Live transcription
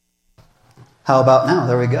How about now?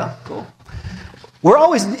 There we go. Cool. We're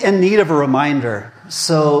always in need of a reminder.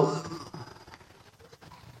 So,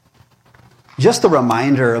 just a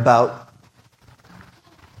reminder about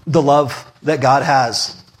the love that God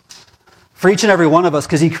has for each and every one of us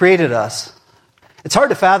because He created us. It's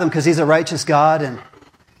hard to fathom because He's a righteous God and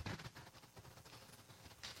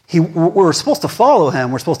we're supposed to follow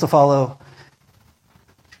Him. We're supposed to follow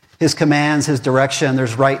His commands, His direction.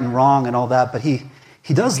 There's right and wrong and all that, but He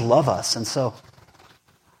does love us. And so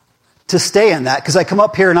to stay in that, because I come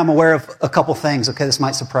up here and I'm aware of a couple things. Okay, this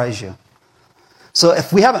might surprise you. So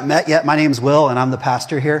if we haven't met yet, my name's Will and I'm the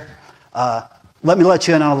pastor here. Let me let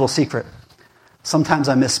you in on a little secret. Sometimes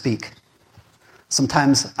I misspeak.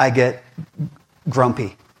 Sometimes I get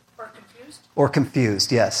grumpy. Or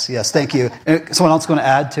confused, yes, thank you. Someone else going to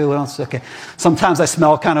add to it? Okay. Sometimes I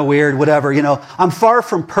smell kind of weird, whatever. I'm far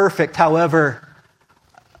from perfect. However,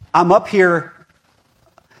 I'm up here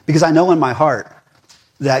because I know in my heart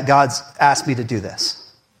that God's asked me to do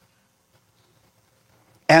this.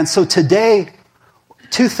 And so today,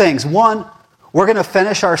 two things. One, we're going to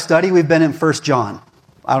finish our study. We've been in 1 John.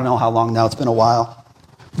 I don't know how long now. It's been a while.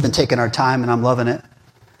 We've been taking our time, and I'm loving it.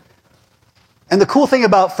 And the cool thing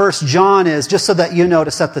about 1 John is, just so that you know,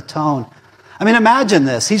 to set the tone. I mean, imagine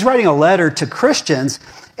this. He's writing a letter to Christians,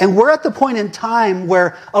 and we're at the point in time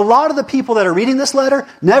where a lot of the people that are reading this letter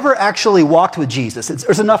never actually walked with Jesus.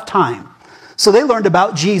 There's enough time. So they learned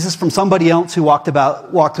about Jesus from somebody else who walked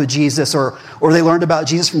with Jesus, or they learned about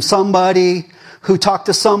Jesus from somebody who talked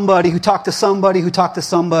to somebody, who talked to somebody, who talked to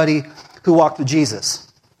somebody who walked with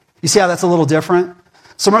Jesus. You see how that's a little different?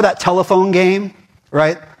 So remember that telephone game,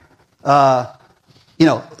 right?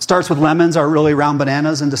 Starts with lemons are really round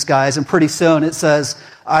bananas in disguise, and pretty soon it says,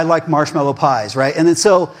 I like marshmallow pies, right? And then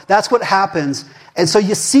so that's what happens. And so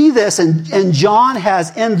you see this, and John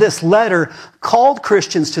has in this letter called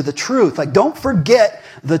Christians to the truth. Like, don't forget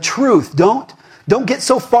the truth. Don't get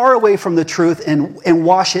so far away from the truth and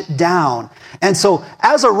wash it down. And so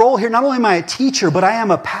as a role here, not only am I a teacher, but I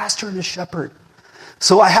am a pastor and a shepherd.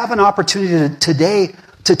 So I have an opportunity today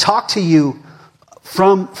to talk to you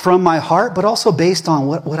from my heart, but also based on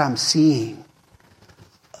what I'm seeing.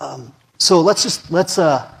 So let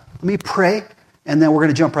me pray, and then we're going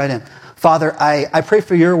to jump right in. Father, I pray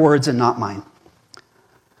for your words and not mine.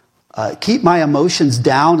 Keep my emotions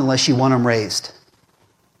down unless you want them raised.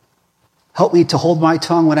 Help me to hold my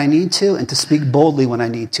tongue when I need to and to speak boldly when I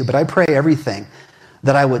need to. But I pray everything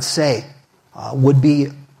that I would say would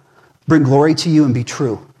bring glory to you and be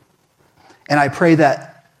true. And I pray that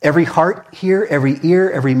every heart here, every ear,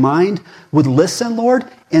 every mind would listen, Lord,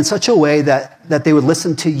 in such a way that they would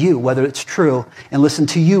listen to you, whether it's true, and listen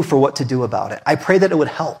to you for what to do about it. I pray that it would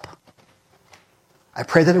help. I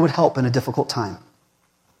pray that it would help in a difficult time.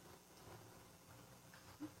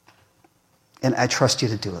 And I trust you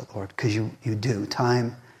to do it, Lord, because you do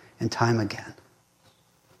time and time again.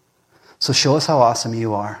 So show us how awesome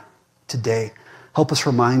you are today. Help us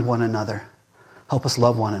remind one another. Help us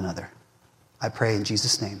love one another. I pray in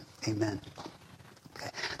Jesus' name, amen.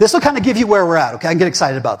 Okay. This will kind of give you where we're at, okay? I can get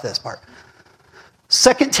excited about this part.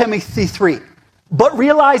 2 Timothy 3. But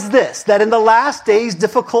realize this, that in the last days,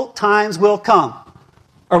 difficult times will come.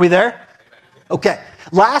 Are we there? Okay.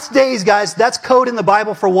 Last days, guys, that's code in the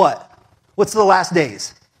Bible for what? What's the last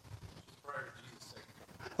days?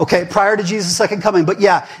 Okay, prior to Jesus' second coming. But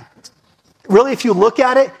yeah, really, if you look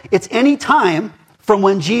at it, it's any time from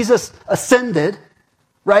when Jesus ascended,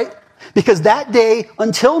 right? Because that day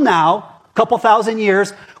until now, a couple thousand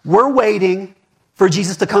years, we're waiting for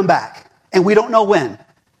Jesus to come back. And we don't know when.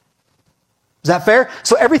 Is that fair?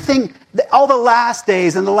 So everything, all the last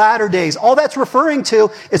days and the latter days, all that's referring to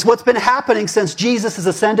is what's been happening since Jesus has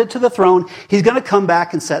ascended to the throne. He's going to come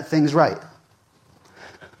back and set things right.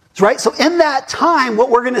 Right? So in that time, what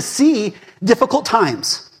we're going to see, difficult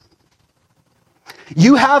times.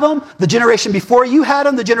 You have them, the generation before you had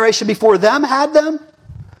them, the generation before them had them.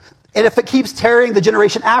 And if it keeps tarrying, the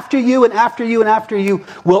generation after you and after you and after you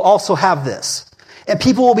will also have this. And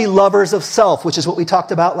people will be lovers of self, which is what we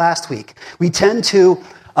talked about last week. We tend to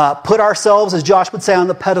put ourselves, as Josh would say, on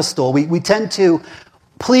the pedestal. We tend to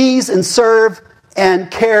please and serve and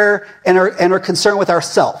care and are concerned with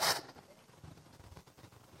ourself.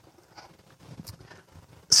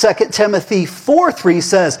 2 Timothy 4:3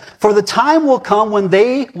 says, for the time will come when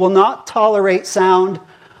they will not tolerate sound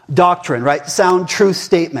doctrine, right? Sound truth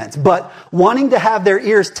statements. But wanting to have their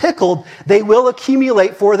ears tickled, they will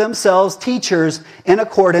accumulate for themselves teachers in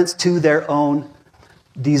accordance to their own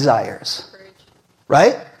desires.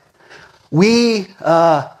 Right? We're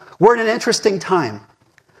in an interesting time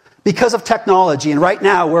because of technology. And right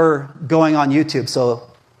now we're going on YouTube.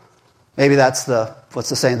 So Maybe that's what's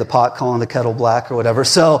the saying, the pot calling the kettle black or whatever.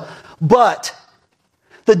 So, but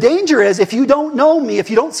the danger is if you don't know me, if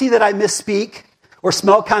you don't see that I misspeak or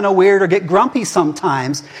smell kind of weird or get grumpy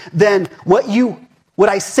sometimes, then what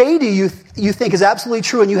I say to you, you think is absolutely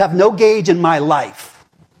true, and you have no gauge in my life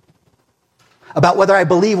about whether I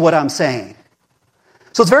believe what I'm saying.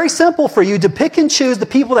 So it's very simple for you to pick and choose the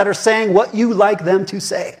people that are saying what you like them to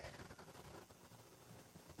say.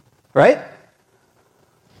 Right?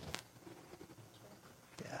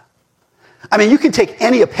 Yeah. I mean, you can take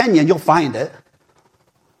any opinion, you'll find it.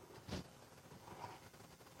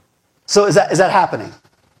 So is that happening?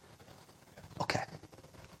 Okay.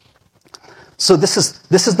 So this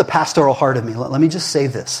is the pastoral heart of me. Let me just say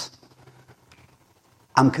this.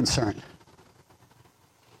 I'm concerned.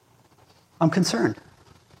 I'm concerned.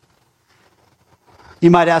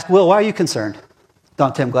 You might ask, Will, why are you concerned?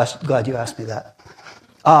 Dante, I'm glad you asked me that.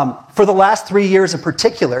 For the last 3 years in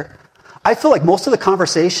particular, I feel like most of the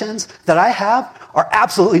conversations that I have are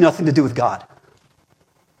absolutely nothing to do with God.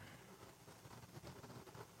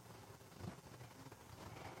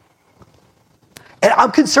 And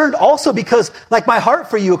I'm concerned also because, like, my heart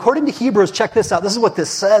for you, according to Hebrews, check this out. This is what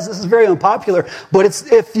this says. This is very unpopular, but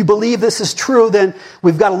if you believe this is true, then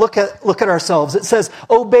we've got to look at ourselves. It says,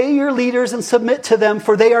 obey your leaders and submit to them,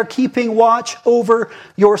 for they are keeping watch over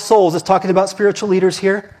your souls. It's talking about spiritual leaders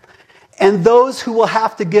here. And those who will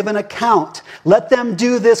have to give an account, let them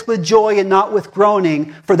do this with joy and not with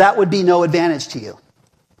groaning, for that would be no advantage to you.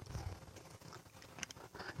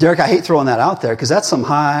 Derek, I hate throwing that out there because that's some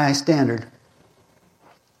high standard.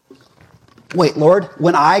 Wait, Lord,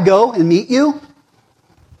 when I go and meet you,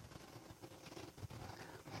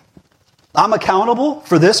 I'm accountable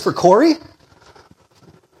for this for Corey?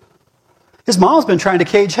 His mom's been trying to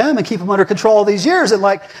cage him and keep him under control all these years, and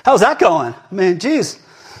like, how's that going? I mean, geez.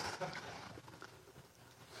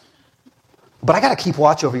 But I got to keep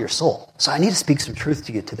watch over your soul. So I need to speak some truth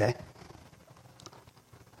to you today.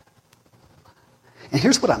 And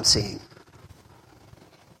here's what I'm seeing.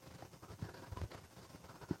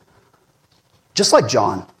 Just like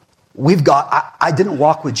John, I didn't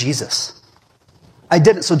walk with Jesus. I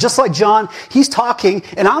didn't. So just like John, he's talking,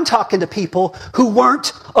 and I'm talking to people who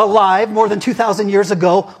weren't alive more than 2,000 years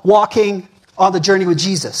ago, walking on the journey with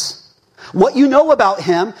Jesus. What you know about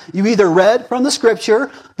him, you either read from the scripture,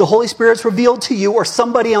 the Holy Spirit's revealed to you, or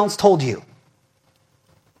somebody else told you.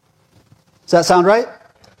 Does that sound right?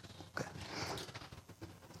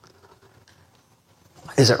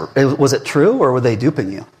 Okay. Was it true, or were they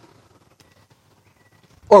duping you?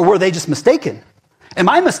 Or were they just mistaken? Am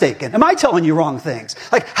I mistaken? Am I telling you wrong things?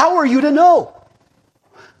 Like, how are you to know?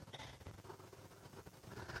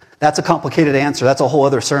 That's a complicated answer. That's a whole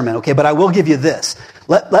other sermon, okay? But I will give you this.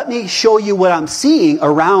 Let me show you what I'm seeing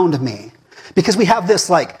around me. Because we have this,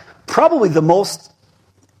 like, probably the most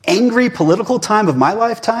angry political time of my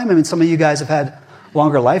lifetime. I mean, some of you guys have had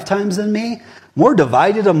longer lifetimes than me. More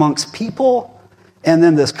divided amongst people. And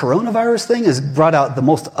then this coronavirus thing has brought out the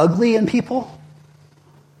most ugly in people.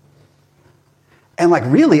 And like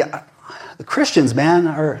really, the Christians, man,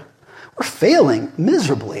 we're failing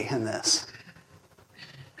miserably in this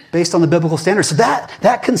based on the biblical standards. So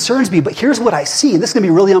that concerns me. But here's what I see, and this is going to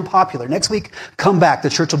be really unpopular. Next week, come back.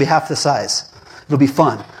 The church will be half the size. It'll be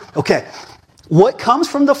fun. Okay. What comes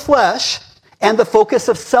from the flesh and the focus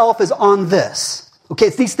of self is on this. Okay,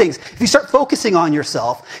 it's these things. If you start focusing on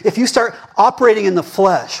yourself, if you start operating in the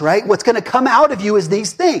flesh, right, what's going to come out of you is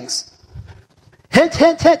these things. Hint,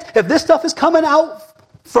 hint, hint. If this stuff is coming out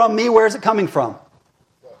from me, where is it coming from?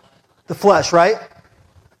 The flesh, right?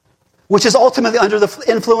 Which is ultimately under the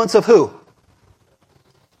influence of who?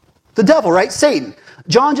 The devil, right? Satan.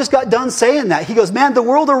 John just got done saying that. He goes, man, the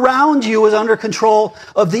world around you is under control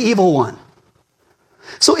of the evil one.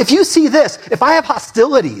 So if you see this, if I have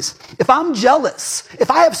hostilities, if I'm jealous,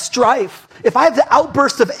 if I have strife, if I have the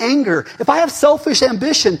outbursts of anger, if I have selfish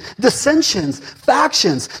ambition, dissensions,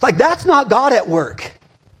 factions, like that's not God at work.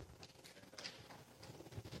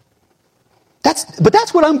 But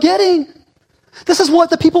that's what I'm getting. This is what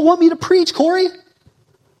the people want me to preach, Corey.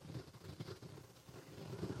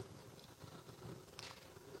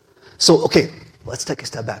 So, okay, let's take a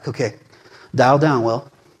step back. Okay, dial down,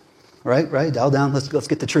 Will. Right? Dial down. Let's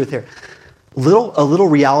get the truth here. A little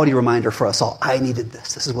reality reminder for us all. I needed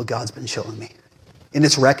this. This is what God's been showing me. And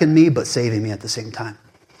it's wrecking me, but saving me at the same time.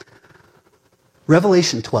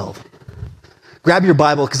 Revelation 12. Grab your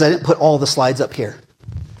Bible, because I didn't put all the slides up here.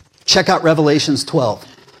 Check out Revelations 12.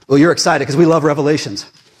 Well, you're excited, because we love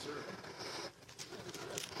Revelations.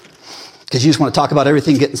 Because you just want to talk about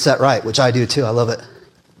everything getting set right, which I do too. I love it.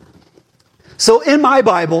 So in my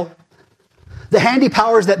Bible, The handy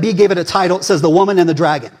powers that be gave it a title. It says the woman and the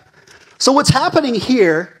dragon. So what's happening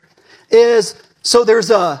here is, so there's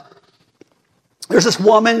this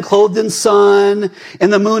woman clothed in sun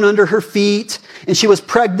and the moon under her feet, and she was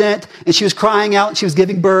pregnant and she was crying out and she was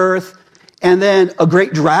giving birth. And then a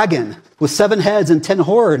great dragon with 7 heads and 10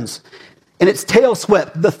 horns, and its tail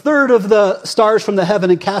swept the third of the stars from the heaven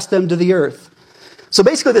and cast them to the earth. So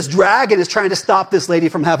basically this dragon is trying to stop this lady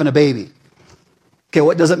from having a baby. Okay,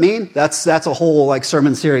 what does it mean? That's a whole like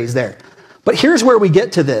sermon series there. But here's where we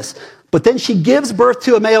get to this. But then she gives birth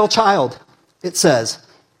to a male child, it says.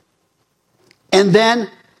 But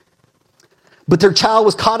their child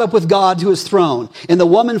was caught up with God to his throne. And the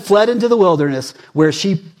woman fled into the wilderness where a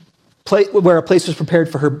place was prepared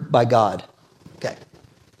for her by God. Okay.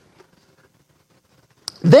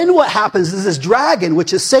 Then what happens is this dragon,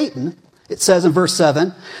 which is Satan, it says in verse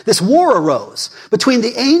 7, this war arose between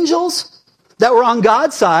the angels that were on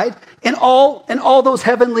God's side and all those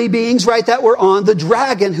heavenly beings, right, that were on the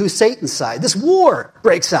dragon, who's Satan's side. This war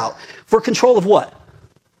breaks out for control of what?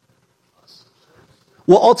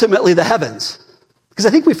 Well, ultimately the heavens. Because I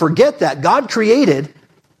think we forget that God created,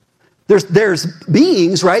 there's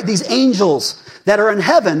beings, right, these angels that are in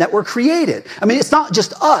heaven that were created. I mean, it's not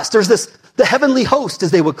just us. There's the heavenly host,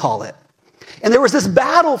 as they would call it. And there was this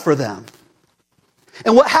battle for them.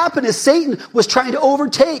 And what happened is Satan was trying to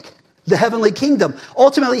overtake the heavenly kingdom.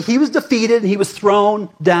 Ultimately, he was defeated and he was thrown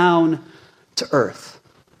down to earth.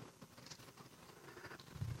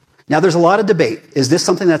 Now, there's a lot of debate. Is this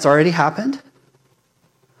something that's already happened?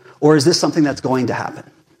 Or is this something that's going to happen?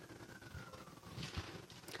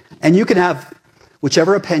 And you can have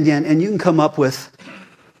whichever opinion, and you can come up with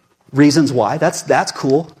reasons why. That's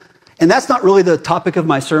cool. And that's not really the topic of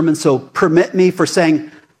my sermon, so permit me for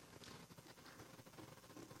saying,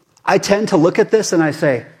 I tend to look at this and I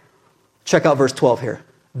say, check out verse 12 here.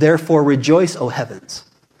 Therefore rejoice, O heavens,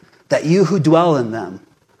 that you who dwell in them.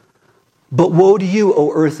 But woe to you,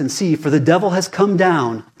 O earth and sea, for the devil has come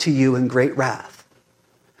down to you in great wrath,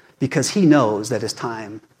 because he knows that his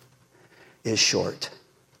time is short.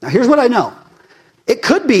 Now here's what I know. It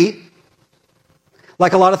could be,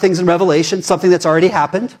 like a lot of things in Revelation, something that's already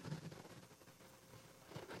happened.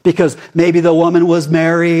 Because maybe the woman was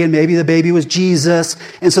Mary and maybe the baby was Jesus.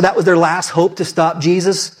 And so that was their last hope to stop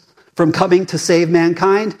Jesus from coming to save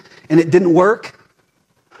mankind. And it didn't work.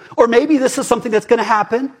 Or maybe this is something that's going to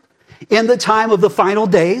happen in the time of the final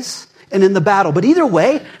days and in the battle. But either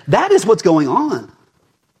way, that is what's going on.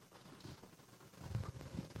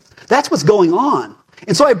 That's what's going on.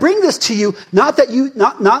 And so I bring this to you, not that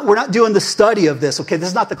we're not doing the study of this. Okay, this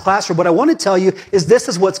is not the classroom. What I want to tell you is this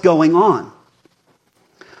is what's going on.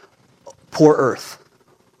 Poor earth.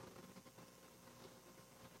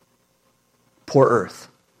 Poor earth.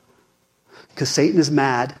 Because Satan is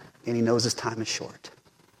mad and he knows his time is short.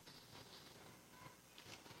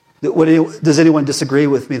 Does anyone disagree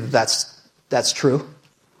with me that that's true?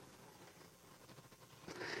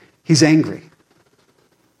 He's angry.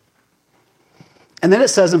 And then it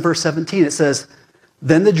says in verse 17, it says,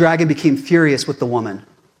 then the dragon became furious with the woman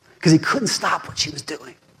because he couldn't stop what she was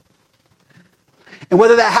doing. And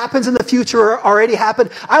whether that happens in the future or already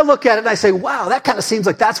happened, I look at it and I say, wow, that kind of seems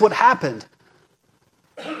like that's what happened.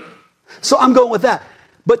 So I'm going with that.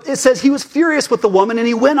 But it says he was furious with the woman and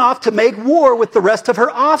he went off to make war with the rest of her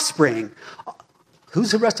offspring.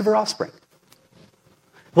 Who's the rest of her offspring?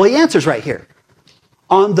 Well, he answers right here.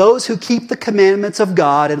 On those who keep the commandments of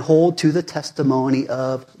God and hold to the testimony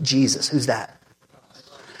of Jesus. Who's that?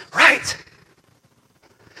 Right.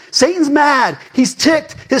 Satan's mad. He's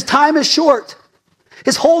ticked. His time is short.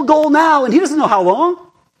 His whole goal now, and he doesn't know how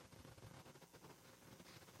long.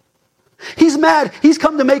 He's mad. He's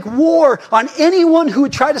come to make war on anyone who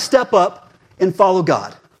would try to step up and follow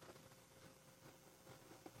God.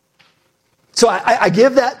 So I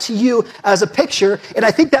give that to you as a picture, and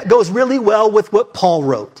I think that goes really well with what Paul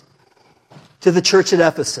wrote to the church at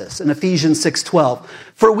Ephesus in Ephesians 6:12.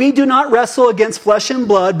 For we do not wrestle against flesh and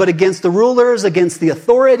blood, but against the rulers, against the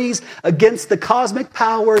authorities, against the cosmic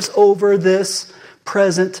powers over this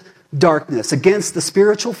present darkness, against the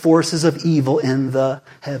spiritual forces of evil in the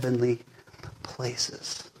heavenly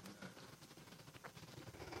places.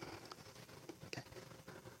 Okay.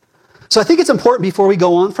 So I think it's important before we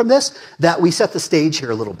go on from this that we set the stage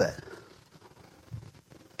here a little bit.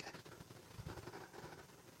 Okay.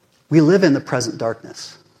 We live in the present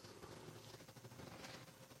darkness.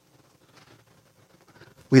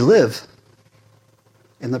 We live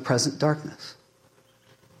in the present darkness.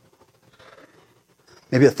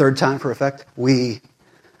 Maybe a third time for effect. We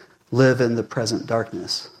live in the present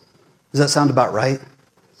darkness. Does that sound about right?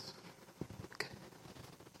 Okay.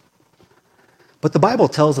 But the Bible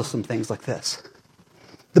tells us some things like this.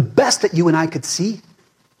 The best that you and I could see,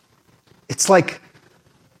 it's like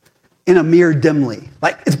in a mirror dimly.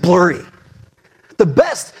 Like it's blurry. The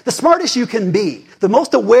best, the smartest you can be, the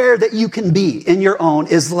most aware that you can be in your own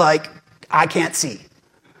is like, I can't see.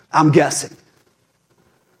 I'm guessing.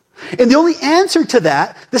 And the only answer to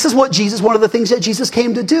that, this is what Jesus, one of the things that Jesus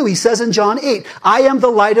came to do. He says in John 8, I am the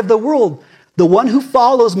light of the world. The one who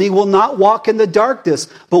follows me will not walk in the darkness,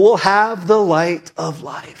 but will have the light of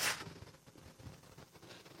life.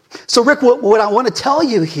 So Rick, what I want to tell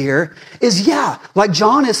you here is, like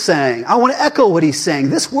John is saying, I want to echo what he's saying.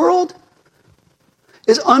 This world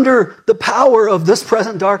is under the power of this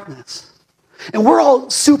present darkness. And we're all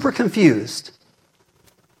super confused.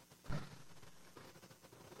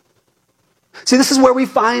 See, this is where we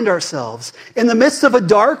find ourselves. In the midst of a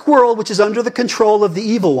dark world which is under the control of the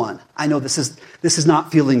evil one. I know this is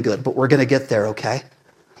not feeling good, but we're going to get there, okay?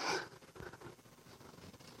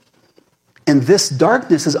 And this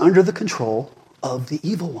darkness is under the control of the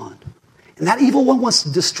evil one. And that evil one wants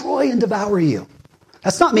to destroy and devour you.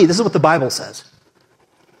 That's not me. This is what the Bible says.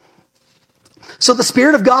 So the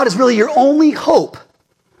Spirit of God is really your only hope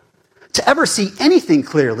to ever see anything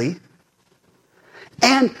clearly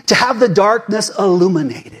and to have the darkness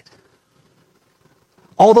illuminated.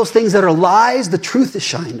 All those things that are lies, the truth is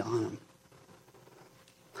shined on them.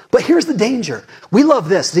 But here's the danger. We love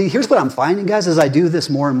this. See, here's what I'm finding, guys, as I do this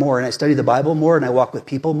more and more, and I study the Bible more, and I walk with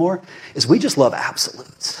people more, is we just love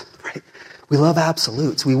absolutes, right? We love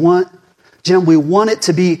absolutes. Jim, we want it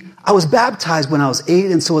to be, I was baptized when I was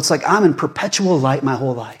 8, and so it's like I'm in perpetual light my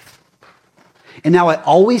whole life. And now I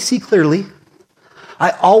always see clearly. I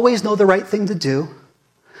always know the right thing to do.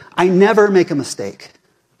 I never make a mistake.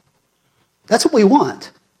 That's what we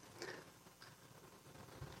want.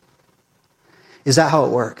 Is that how it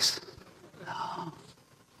works? No.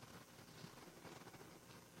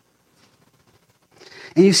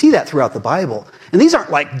 And you see that throughout the Bible. And these aren't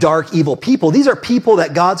like dark, evil people. These are people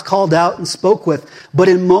that God's called out and spoke with. But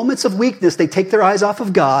in moments of weakness, they take their eyes off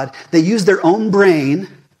of God. They use their own brain,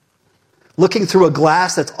 looking through a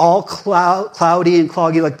glass that's all cloudy and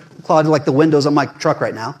cloggy like the windows on my truck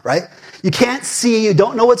right now, right? You can't see. You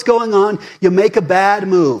don't know what's going on. You make a bad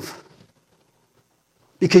move.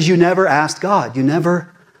 Because you never asked God. You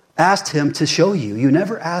never asked Him to show you. You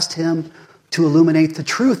never asked Him to illuminate the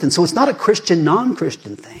truth. And so it's not a Christian,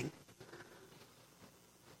 non-Christian thing.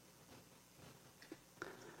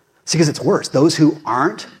 See, because it's worse. Those who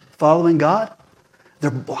aren't following God,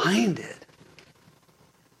 they're blinded.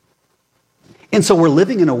 And so we're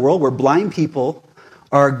living in a world where blind people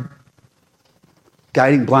are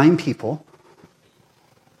guiding blind people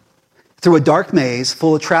through a dark maze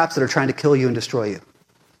full of traps that are trying to kill you and destroy you.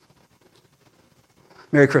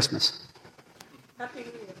 Merry Christmas. Happy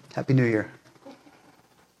New Year. Happy New Year.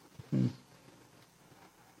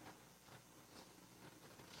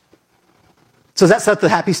 So does that set the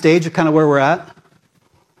happy stage of kind of where we're at?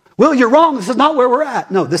 Well, you're wrong. This is not where we're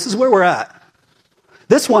at. No, this is where we're at.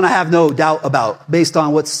 This one I have no doubt about, based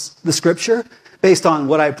on what's the Scripture, based on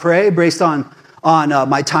what I pray, based on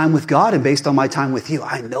my time with God, and based on my time with you.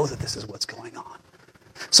 I know that this is what's going on.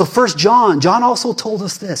 So 1 John also told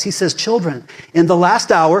us this. He says, children, in the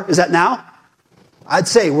last hour, is that now? I'd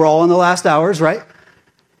say we're all in the last hours, right?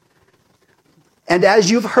 And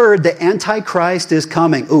as you've heard, the Antichrist is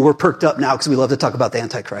coming. Ooh, we're perked up now because we love to talk about the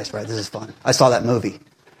Antichrist, right? This is fun. I saw that movie.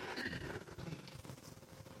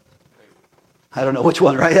 I don't know which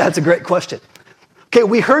one, right? That's a great question. Okay,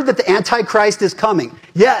 we heard that the Antichrist is coming.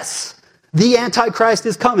 Yes, the Antichrist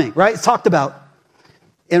is coming, right? It's talked about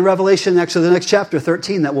in Revelation, actually the next chapter,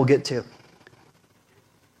 13, that we'll get to.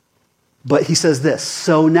 But he says this,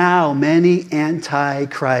 so now many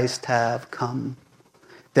Antichrists have come.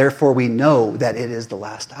 Therefore we know that it is the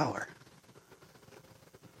last hour.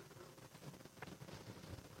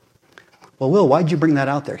 Well, Will, why'd you bring that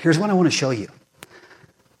out there? Here's what I want to show you.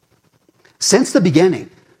 Since the beginning,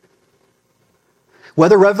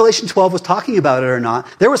 whether Revelation 12 was talking about it or not,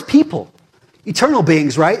 there was people, eternal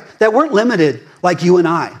beings, right, that weren't limited like you and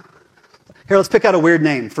I. Here, let's pick out a weird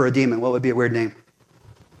name for a demon. What would be a weird name?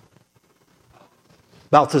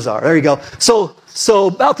 Balthazar. There you go. So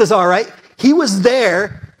Balthazar, right? He was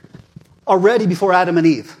there already before Adam and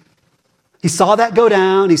Eve. He saw that go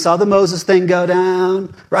down. He saw the Moses thing go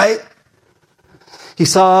down, right? He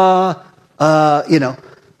saw,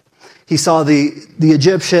 he saw the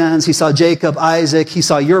Egyptians. He saw Jacob, Isaac. He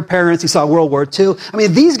saw your parents. He saw World War II. I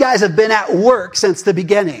mean, these guys have been at work since the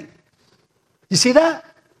beginning. You see that?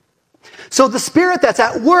 So the Spirit that's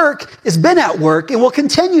at work has been at work and will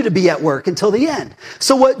continue to be at work until the end.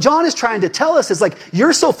 So what John is trying to tell us is like,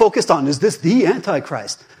 you're so focused on, is this the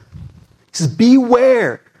Antichrist? He says,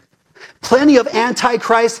 beware. Plenty of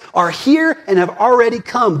Antichrists are here and have already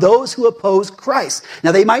come, those who oppose Christ.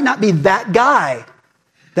 Now they might not be that guy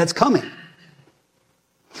that's coming.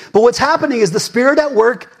 But what's happening is the Spirit at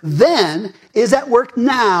work then is at work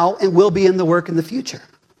now and will be in the work in the future.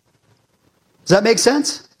 Does that make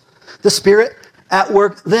sense? The Spirit at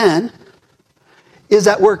work then is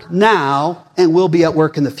at work now and will be at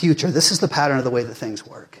work in the future. This is the pattern of the way that things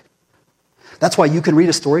work. That's why you can read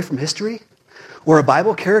a story from history or a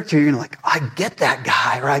Bible character, you're going to like, I get that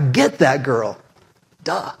guy or I get that girl.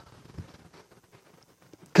 Duh.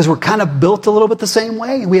 Because we're kind of built a little bit the same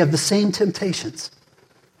way and we have the same temptations.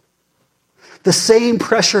 The same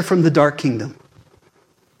pressure from the dark kingdom.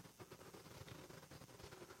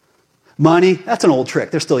 Money, that's an old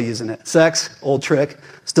trick. They're still using it. Sex, old trick,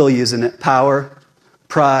 still using it. Power,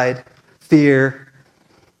 pride, fear,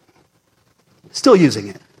 still using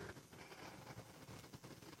it.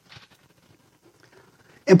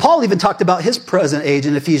 And Paul even talked about his present age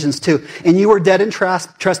in Ephesians 2. And you were dead in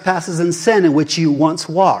trespasses and sin in which you once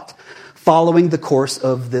walked, following the course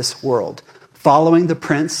of this world, following the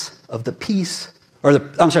prince of the peace,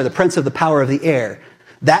 the prince of the power of the air,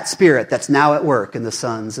 that spirit that's now at work in the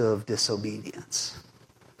sons of disobedience.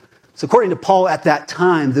 So according to Paul at that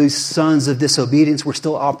time, those sons of disobedience were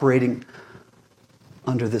still operating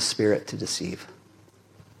under this spirit to deceive.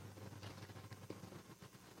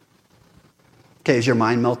 Okay, is your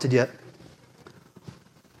mind melted yet?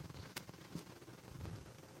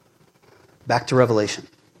 Back to Revelation.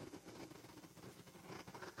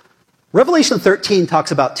 Revelation 13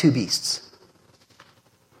 talks about two beasts.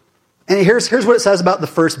 And here's what it says about the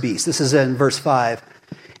first beast. This is in verse 5.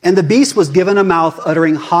 And the beast was given a mouth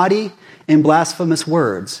uttering haughty and blasphemous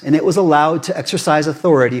words, and it was allowed to exercise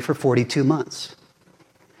authority for 42 months.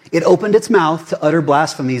 It opened its mouth to utter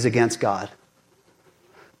blasphemies against God,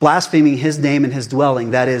 blaspheming his name and his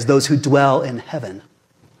dwelling, that is, those who dwell in heaven.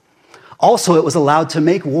 Also, it was allowed to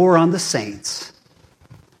make war on the saints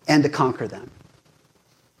and to conquer them.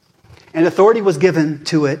 And authority was given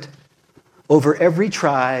to it over every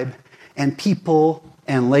tribe and people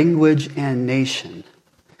and language and nation.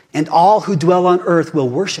 And all who dwell on earth will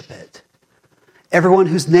worship it. Everyone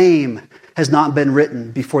whose name has not been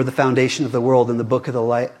written before the foundation of the world in the book of the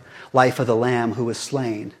life of the Lamb who was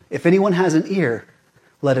slain. If anyone has an ear,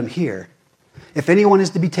 let him hear. If anyone is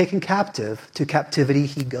to be taken captive, to captivity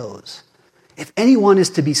he goes. If anyone is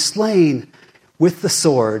to be slain with the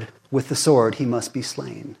sword he must be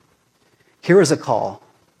slain. Here is a call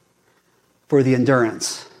for the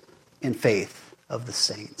endurance and faith of the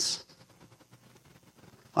saints.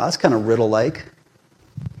 Wow, that's kind of riddle-like.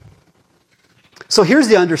 So here's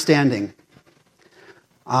the understanding.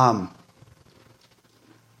 And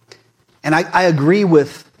I agree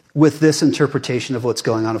with this interpretation of what's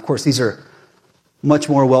going on. Of course, these are much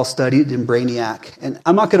more well-studied in Brainiac. And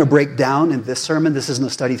I'm not going to break down in this sermon. This isn't a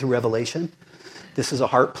study through Revelation. This is a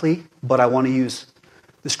heart plea. But I want to use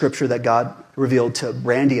the scripture that God revealed to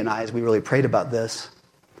Brandy and I as we really prayed about this.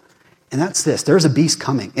 And that's this. There's a beast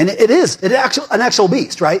coming. And it is an actual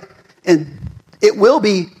beast, right? And it will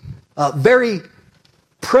be very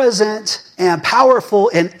present and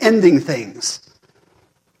powerful and ending things.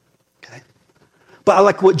 Okay? But I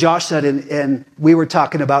like what Josh said, and we were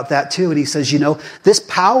talking about that too. And he says, this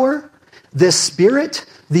power, this spirit,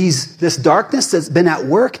 this darkness that's been at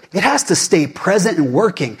work, it has to stay present and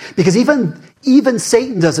working. Because even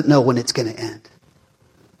Satan doesn't know when it's going to end.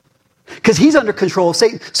 Because he's under control of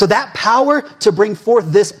Satan. So that power to bring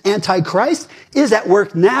forth this Antichrist is at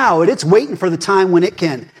work now. And it's waiting for the time when it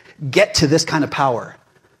can get to this kind of power.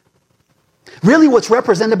 Really what's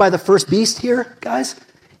represented by the first beast here, guys,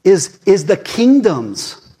 is the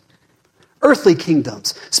kingdoms. Earthly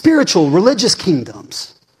kingdoms. Spiritual, religious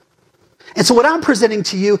kingdoms. And so what I'm presenting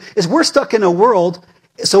to you is we're stuck in a world,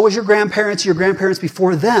 so was your grandparents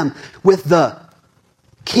before them, with the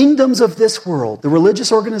kingdoms of this world, the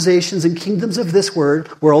religious organizations and kingdoms of this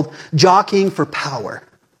world jockeying for power.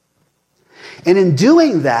 And in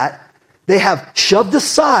doing that, they have shoved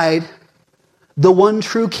aside the one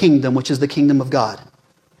true kingdom, which is the kingdom of God.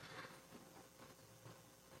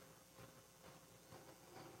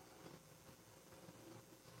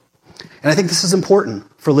 And I think this is important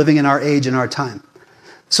for living in our age and our time.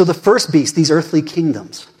 So the first beast, these earthly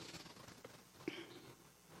kingdoms,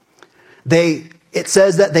 it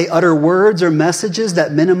says that they utter words or messages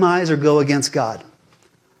that minimize or go against God.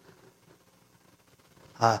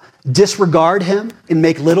 disregard him and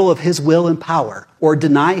make little of his will and power, or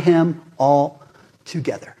deny him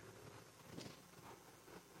altogether.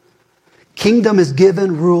 Kingdom is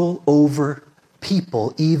given rule over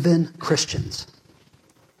people, even Christians.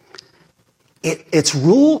 Its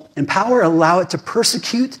rule and power allow it to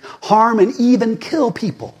persecute, harm, and even kill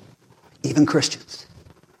people, even Christians.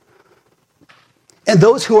 And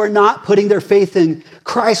those who are not putting their faith in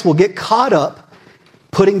Christ will get caught up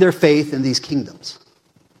putting their faith in these kingdoms.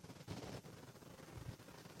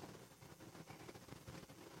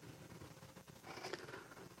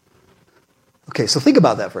 Okay, so think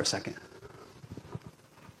about that for a second.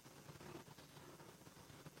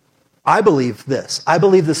 I believe this. I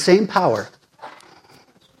believe the same power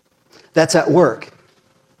that's at work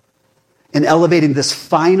in elevating this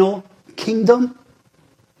final kingdom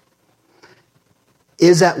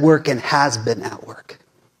is at work and has been at work.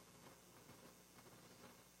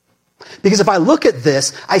 Because if I look at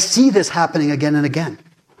this, I see this happening again and again.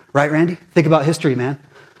 Right, Randy? Think about history, man.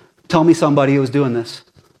 Tell me somebody who was doing this.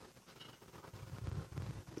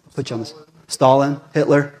 Put you on this. Stalin,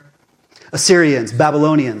 Hitler, Assyrians,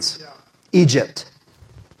 Babylonians, Egypt.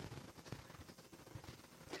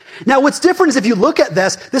 Now, what's different is if you look at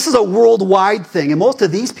this is a worldwide thing. And most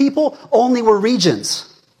of these people only were regions.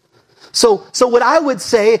 So what I would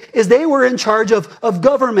say is they were in charge of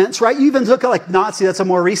governments, right? You even look at like Nazi, that's a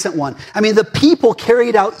more recent one. I mean, the people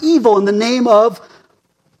carried out evil in the name of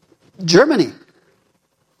Germany.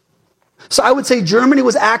 So I would say Germany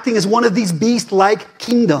was acting as one of these beast-like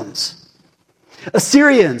kingdoms.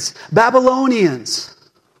 Assyrians, Babylonians,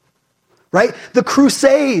 right? The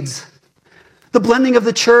Crusades, the blending of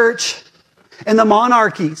the church and the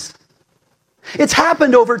monarchies. It's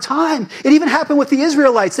happened over time. It even happened with the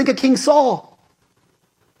Israelites. Think of King Saul.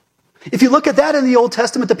 If you look at that in the Old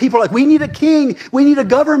Testament, the people are like, we need a king, we need a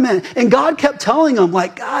government. And God kept telling them,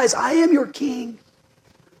 like, guys, I am your king.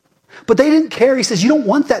 But they didn't care. He says, you don't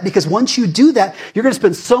want that because once you do that, you're going to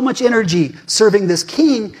spend so much energy serving this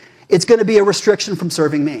king, it's going to be a restriction from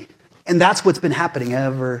serving me. And that's what's been happening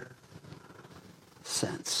ever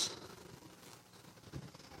since.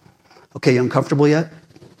 Okay, you uncomfortable yet?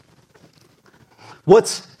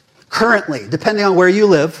 What's currently, depending on where you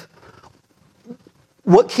live,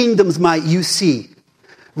 what kingdoms might you see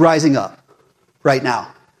rising up right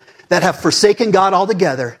now that have forsaken God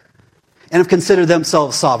altogether and have considered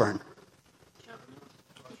themselves sovereign?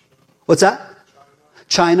 What's that?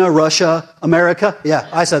 China, Russia, America. Yeah,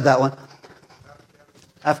 I said that one.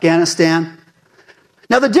 Afghanistan.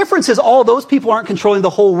 Now the difference is all those people aren't controlling the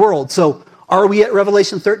whole world. So are we at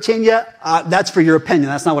Revelation 13 yet? That's for your opinion.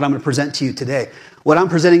 That's not what I'm going to present to you today. What I'm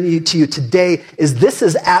presenting to you today is this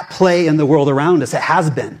is at play in the world around us. It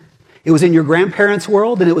has been. It was in your grandparents'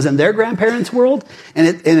 world, and it was in their grandparents' world, and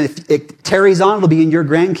if it tarries on, it'll be in your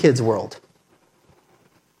grandkids' world.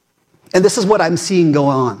 And this is what I'm seeing go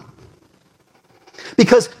on.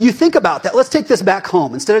 Because you think about that. Let's take this back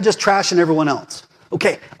home instead of just trashing everyone else.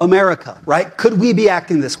 Okay, America, right? Could we be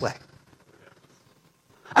acting this way?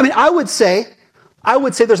 I mean, I would say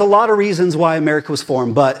there's a lot of reasons why America was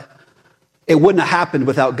formed, but it wouldn't have happened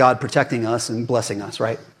without God protecting us and blessing us,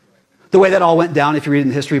 right? The way that all went down, if you read in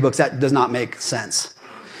the history books, that does not make sense.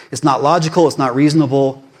 It's not logical. It's not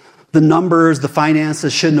reasonable. The numbers, the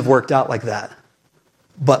finances shouldn't have worked out like that,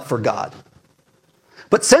 but for God.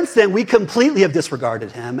 But since then, we completely have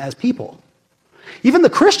disregarded him as people. Even the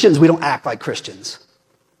Christians, we don't act like Christians.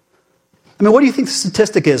 I mean, what do you think the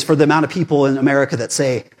statistic is for the amount of people in America that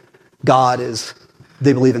say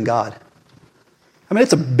they believe in God? I mean,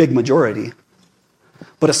 it's a big majority,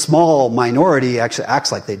 but a small minority actually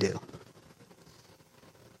acts like they do.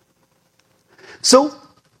 So,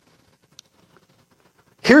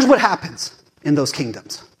 here's what happens in those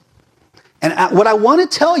kingdoms. And what I want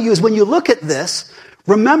to tell you is when you look at this,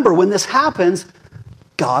 remember when this happens,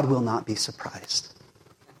 God will not be surprised.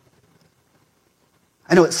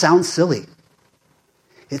 I know it sounds silly.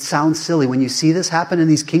 It sounds silly. When you see this happen in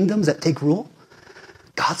these kingdoms that take rule,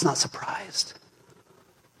 God's not surprised.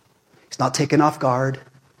 He's not taken off guard.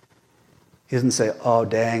 He doesn't say, oh,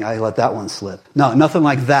 dang, I let that one slip. No, nothing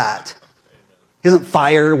like that. He doesn't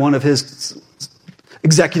fire one of his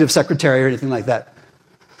executive secretary or anything like that.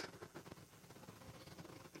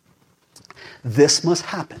 This must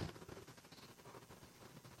happen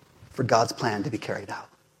for God's plan to be carried out.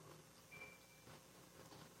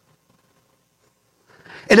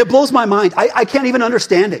 And it blows my mind. I can't even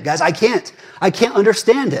understand it, guys. I can't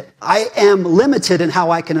understand it. I am limited in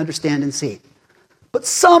how I can understand and see. But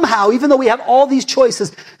somehow, even though we have all these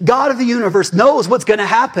choices, God of the universe knows what's going to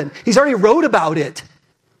happen. He's already wrote about it.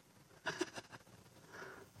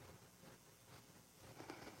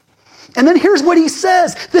 And then here's what he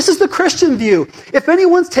says. This is the Christian view. If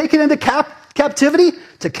anyone's taken into captivity,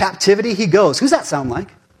 to captivity he goes. Who's that sound like?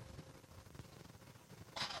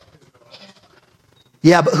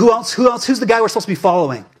 Yeah, but who else? Who's the guy we're supposed to be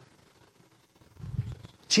following?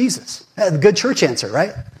 Jesus. Good church answer,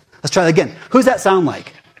 right? Let's try that again. Who's that sound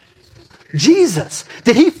like? Jesus.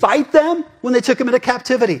 Did he fight them when they took him into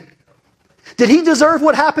captivity? Did he deserve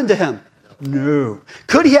what happened to him? No.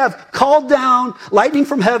 Could he have called down lightning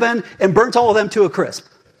from heaven and burnt all of them to a crisp?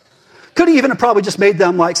 Could he even have probably just made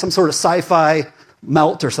them like some sort of sci-fi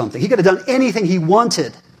melt or something? He could have done anything he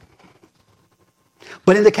wanted.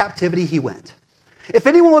 But into captivity he went. If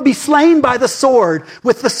anyone would be slain by the sword,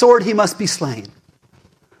 with the sword he must be slain.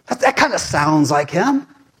 That kind of sounds like him.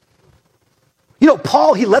 You know,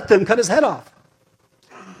 Paul, he let them cut his head off.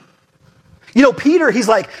 You know, Peter, he's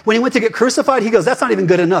like, when he went to get crucified, he goes, that's not even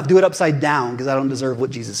good enough. Do it upside down because I don't deserve what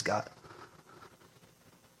Jesus got.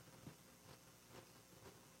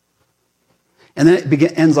 And then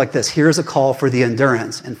it ends like this. Here's a call for the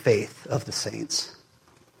endurance and faith of the saints.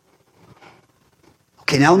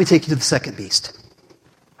 Okay, now let me take you to the second beast.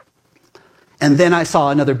 And then I saw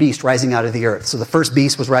another beast rising out of the earth. So the first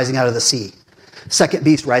beast was rising out of the sea. Second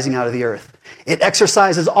beast rising out of the earth. It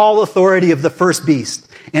exercises all authority of the first beast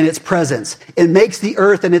and its presence. It makes the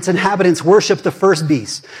earth and its inhabitants worship the first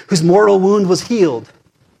beast, whose mortal wound was healed.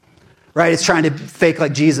 Right? It's trying to fake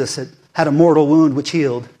like Jesus. It had a mortal wound which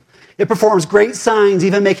healed. It performs great signs,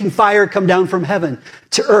 even making fire come down from heaven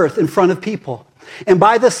to earth in front of people. And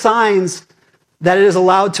by the signs that it is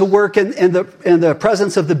allowed to work in the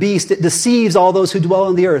presence of the beast, it deceives all those who dwell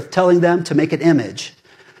on the earth, telling them to make an image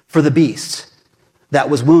for the beast that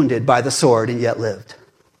was wounded by the sword and yet lived.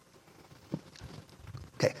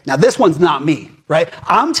 Okay, now this one's not me, right?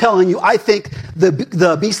 I'm telling you, I think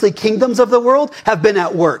the beastly kingdoms of the world have been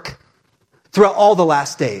at work throughout all the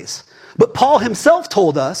last days. But Paul himself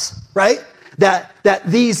told us, right, that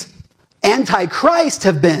these antichrists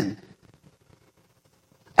have been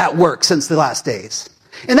at work since the last days.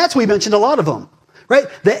 And that's, we mentioned a lot of them, right?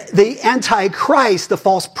 The antichrist, the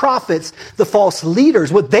false prophets, the false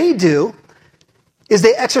leaders, what they do is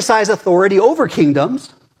they exercise authority over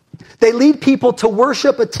kingdoms. They lead people to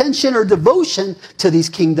worship, attention, or devotion to these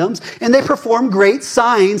kingdoms, and they perform great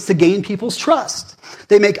signs to gain people's trust.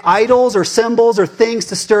 They make idols or symbols or things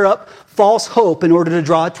to stir up false hope in order to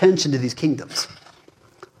draw attention to these kingdoms.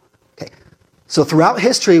 Okay, so throughout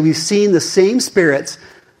history, we've seen the same spirits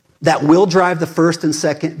that will drive the first and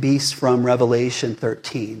second beasts from Revelation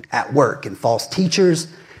 13 at work in false teachers,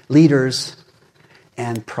 leaders,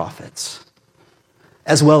 and prophets,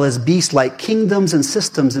 as well as beast-like kingdoms and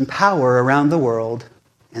systems and power around the world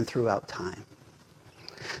and throughout time.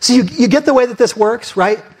 So you get the way that this works,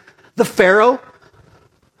 right? The Pharaoh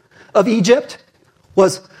of Egypt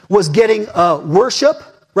was getting worship,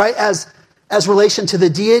 right, as relation to the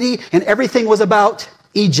deity, and everything was about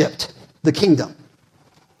Egypt, the kingdom.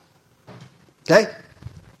 Okay?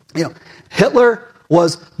 You know, Hitler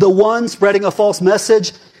was the one spreading a false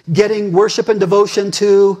message, getting worship and devotion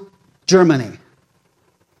to Germany.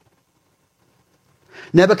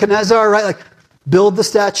 Nebuchadnezzar, right? Like, build the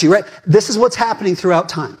statue, right? This is what's happening throughout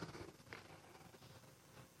time.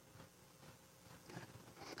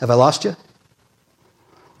 Have I lost you?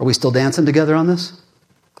 Are we still dancing together on this?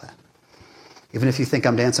 Glad. Even if you think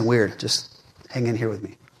I'm dancing weird, just hang in here with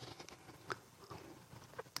me.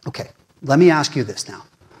 Okay, let me ask you this now.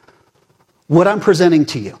 What I'm presenting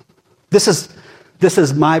to you, this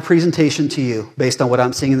is my presentation to you based on what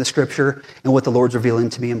I'm seeing in the scripture and what the Lord's revealing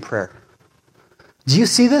to me in prayer. Do you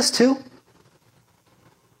see this too?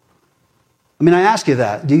 I mean, I ask you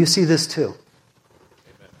that. Do you see this too?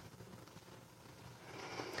 Amen.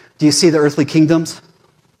 Do you see the earthly kingdoms?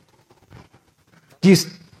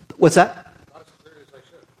 What's that? Not as clear as I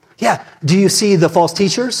should. Yeah. Do you see the false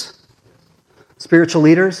teachers? Spiritual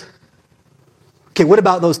leaders? Okay, what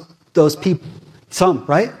about those people? Some,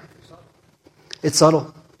 right? It's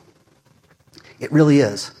subtle. It really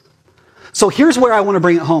is. So here's where I want to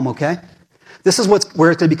bring it home, okay? This is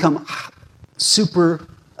where it's going to become super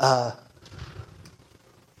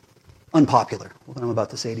unpopular, what I'm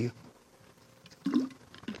about to say to you.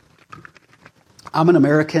 I'm an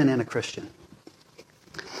American and a Christian.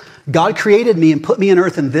 God created me and put me on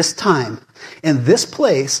earth in this time, in this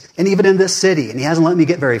place, and even in this city, and he hasn't let me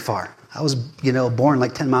get very far. I was, born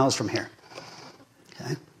like 10 miles from here.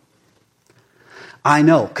 Okay? I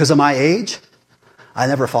know, because of my age, I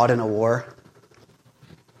never fought in a war.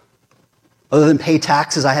 Other than pay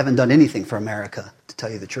taxes, I haven't done anything for America, to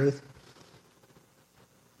tell you the truth.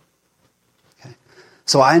 Okay?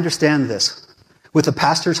 So I understand this. With a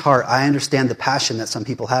pastor's heart, I understand the passion that some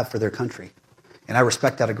people have for their country. And I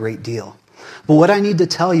respect that a great deal. But what I need to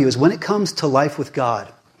tell you is when it comes to life with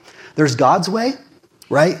God, there's God's way,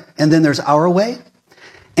 right? And then there's our way.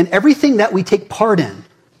 And everything that we take part in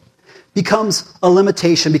becomes a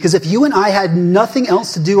limitation. Because if you and I had nothing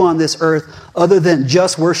else to do on this earth other than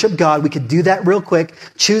just worship God, we could do that real quick,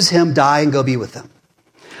 choose Him, die, and go be with Him.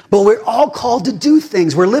 But we're all called to do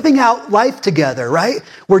things. We're living out life together, right?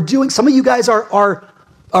 Some of you guys are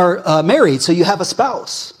married, so you have a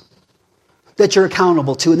spouse that you're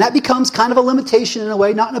accountable to. And that becomes kind of a limitation in a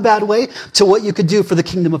way, not in a bad way, to what you could do for the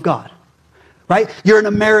kingdom of God. Right? You're an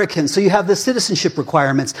American, so you have the citizenship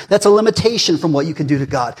requirements. That's a limitation from what you can do to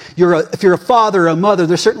God. If you're a father or a mother,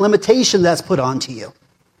 there's certain limitation that's put onto you.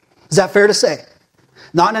 Is that fair to say?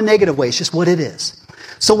 Not in a negative way, it's just what it is.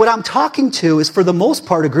 So what I'm talking to is, for the most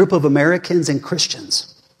part, a group of Americans and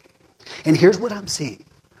Christians. And here's what I'm seeing.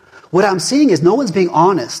 What I'm seeing is no one's being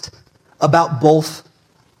honest about both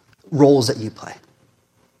roles that you play.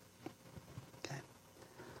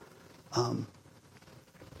 Okay.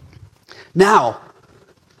 Now,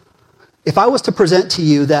 if I was to present to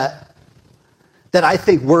you that I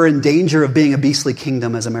think we're in danger of being a beastly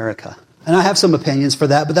kingdom as America, and I have some opinions for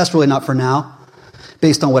that, but that's really not for now,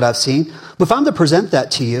 based on what I've seen. But if I'm to present that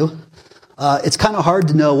to you, it's kind of hard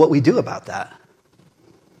to know what we do about that.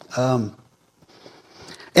 And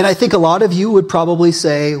I think a lot of you would probably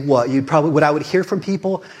say, what I would hear from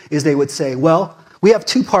people is they would say, well, we have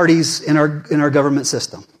two parties in our government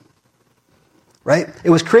system. Right? It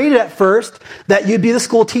was created at first that you'd be the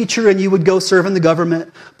school teacher and you would go serve in the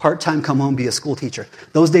government, part-time, come home, be a school teacher.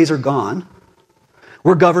 Those days are gone.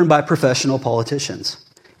 We're governed by professional politicians.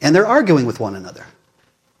 And they're arguing with one another.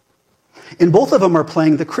 And both of them are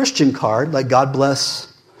playing the Christian card, like God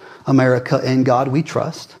bless America and God we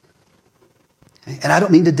trust. And I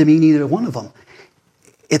don't mean to demean either one of them.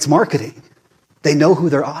 It's marketing. They know who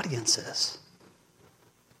their audience is.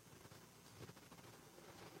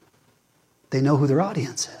 They know who their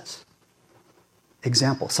audience is.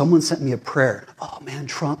 Example, someone sent me a prayer. Oh man,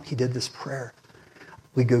 Trump, he did this prayer.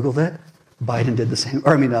 We Googled it. Biden did the same,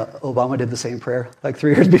 Obama did the same prayer like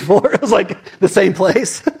 3 years before. It was like the same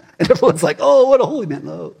place. And everyone's like, oh, what a holy man.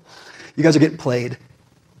 No. You guys are getting played.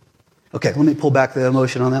 Okay, let me pull back the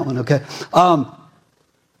emotion on that one, okay?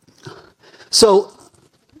 So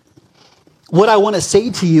what I want to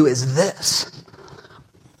say to you is this.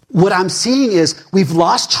 What I'm seeing is we've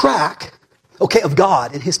lost track, of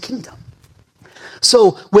God and His kingdom.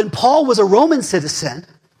 So when Paul was a Roman citizen,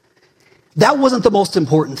 that wasn't the most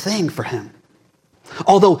important thing for him.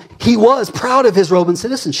 Although he was proud of his Roman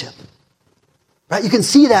citizenship. Right? You can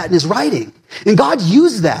see that in his writing. And God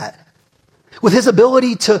used that with His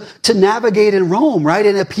ability to navigate in Rome, right?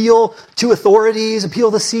 And appeal to authorities,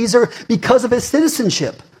 appeal to Caesar because of his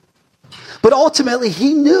citizenship. But ultimately,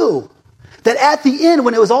 he knew that at the end,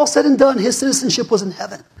 when it was all said and done, his citizenship was in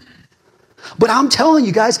heaven. But I'm telling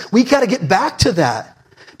you guys, we got to get back to that.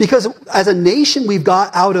 Because as a nation, we've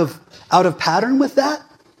got out of pattern with that.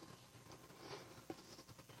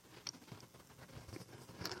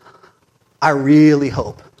 I really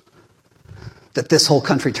hope that this whole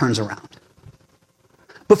country turns around.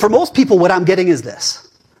 But for most people, what I'm getting is this.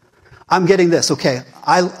 I'm getting this, okay,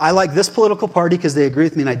 I like this political party because they agree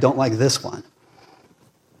with me and I don't like this one.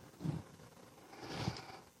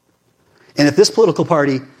 And if this political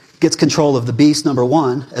party gets control of the beast number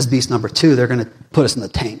 1 as beast number 2, they're going to put us in the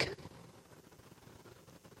tank.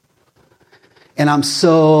 And I'm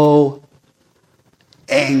so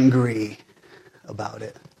angry about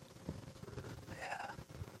it. Yeah.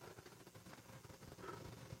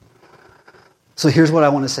 So here's what I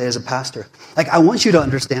want to say as a pastor. I want you to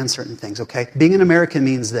understand certain things, okay? Being an American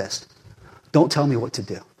means this. Don't tell me what to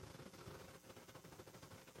do.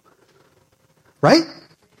 Right?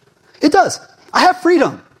 It does. I have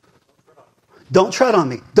freedom. Don't tread on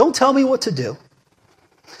me. Don't tell me what to do.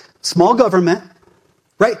 Small government,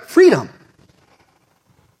 right? Freedom.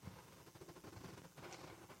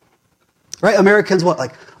 Right? Americans, what?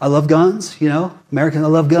 I love guns, Americans, I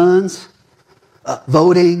love guns.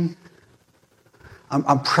 Voting.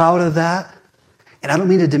 I'm proud of that. And I don't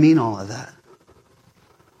mean to demean all of that.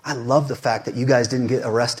 I love the fact that you guys didn't get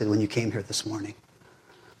arrested when you came here this morning.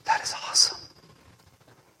 That is awesome.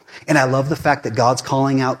 And I love the fact that God's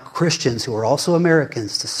calling out Christians who are also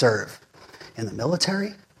Americans to serve in the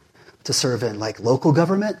military, to serve in local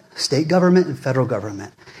government, state government, and federal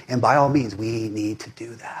government. And by all means, we need to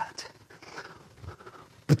do that.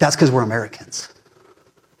 But that's because we're Americans.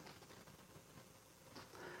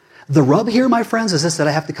 The rub here, my friends, is this that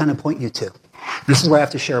I have to kind of point you to. This is where I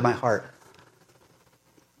have to share my heart.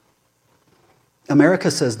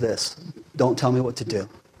 America says this, don't tell me what to do.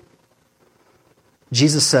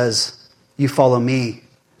 Jesus says, you follow me,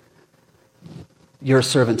 you're a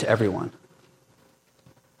servant to everyone.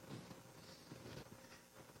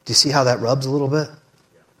 Do you see how that rubs a little bit?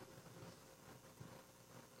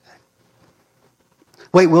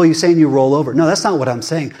 Wait, Will, you saying you roll over? No, that's not what I'm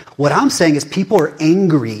saying. What I'm saying is people are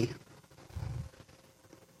angry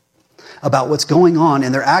about what's going on,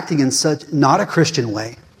 and they're acting in such not a Christian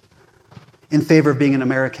way in favor of being an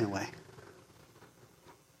American way.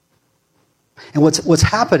 And what's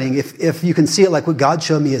happening, if you can see it like what God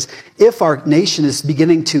showed me, is if our nation is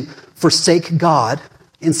beginning to forsake God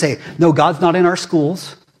and say, no, God's not in our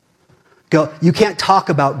schools. You can't talk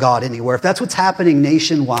about God anywhere. If that's what's happening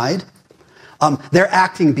nationwide, they're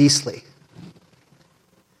acting beastly.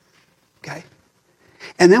 Okay?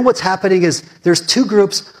 And then what's happening is there's two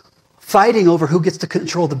groups fighting over who gets to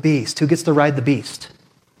control the beast, who gets to ride the beast.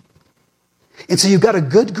 And so you've got a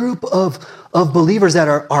good group of believers that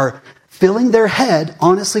are filling their head,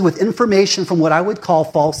 honestly, with information from what I would call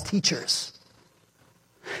false teachers.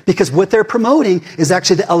 Because what they're promoting is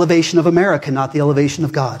actually the elevation of America, not the elevation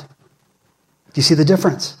of God. Do you see the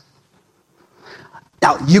difference?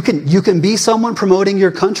 Now, you can be someone promoting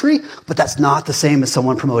your country, but that's not the same as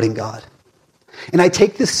someone promoting God. And I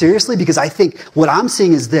take this seriously because I think what I'm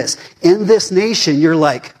seeing is this. In this nation, you're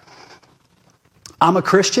like, I'm a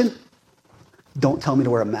Christian, don't tell me to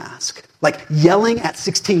wear a mask. Like yelling at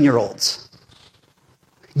 16-year-olds.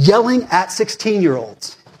 Yelling at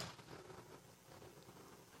 16-year-olds.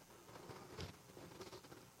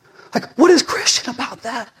 Like, what is Christian about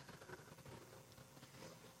that?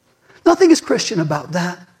 Nothing is Christian about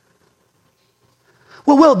that.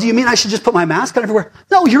 Well, Will, do you mean I should just put my mask on everywhere?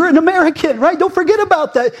 No, you're an American, right? Don't forget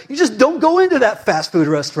about that. You just don't go into that fast food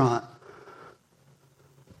restaurant.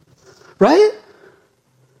 Right?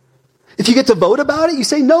 If you get to vote about it, you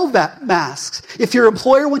say no masks. If your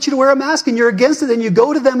employer wants you to wear a mask and you're against it, then you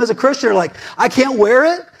go to them as a Christian. You're like, I can't wear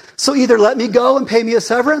it, so either let me go and pay me a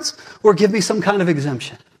severance or give me some kind of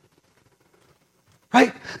exemption.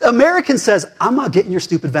 Right? The American says, I'm not getting your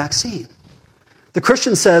stupid vaccine. The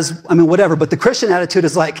Christian says, whatever, but the Christian attitude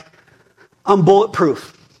is like, I'm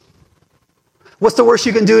bulletproof. What's the worst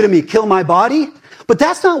you can do to me? Kill my body? But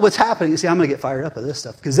that's not what's happening. You see, I'm going to get fired up with this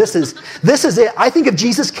stuff because this is it. I think if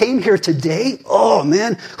Jesus came here today, oh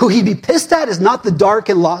man, who he'd be pissed at is not the dark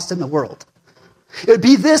and lost in the world. It would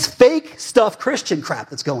be this fake stuff, Christian crap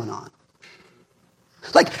that's going on.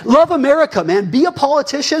 Like, love America, man. Be a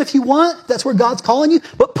politician if you want. That's where God's calling you.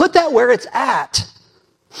 But put that where it's at.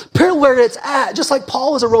 Put it where it's at. Just like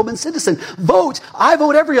Paul was a Roman citizen. Vote. I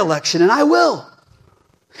vote every election, and I will.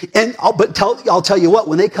 And I'll tell you what,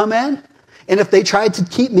 when they come in, and if they tried to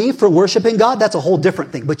keep me from worshiping God, that's a whole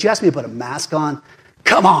different thing. But you ask me to put a mask on?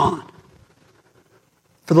 Come on.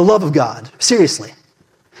 For the love of God. Seriously.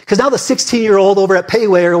 Because now the 16-year-old over at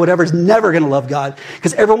Payway or whatever is never going to love God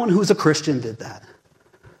because everyone who's a Christian did that.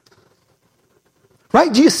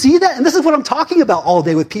 Right? Do you see that? And this is what I'm talking about all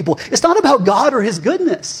day with people. It's not about God or his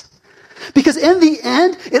goodness. Because in the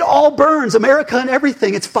end, it all burns. America and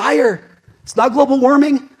everything. It's fire. It's not global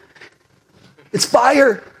warming. It's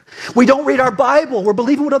fire. We don't read our Bible. We're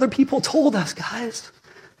believing what other people told us, guys.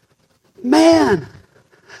 Man,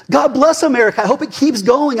 God bless America. I hope it keeps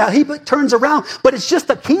going. I hope it turns around. But it's just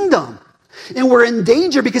the kingdom. And we're in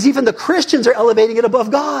danger because even the Christians are elevating it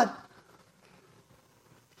above God.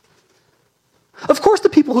 Of course, the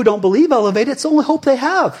people who don't believe elevate it. It's the only hope they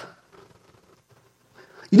have.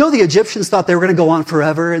 You know, the Egyptians thought they were going to go on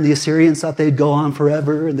forever, and the Assyrians thought they'd go on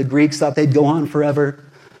forever, and the Greeks thought they'd go on forever.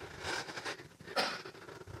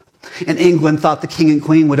 And England thought the king and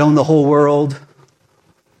queen would own the whole world.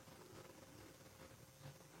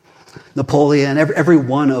 Napoleon, every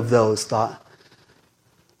one of those thought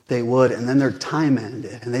they would, and then their time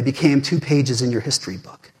ended, and they became 2 pages in your history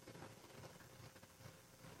book.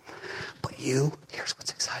 But here's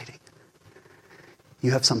what's exciting.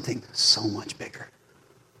 You have something so much bigger.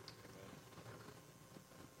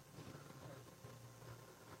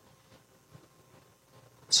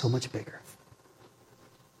 So much bigger.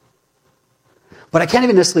 But I can't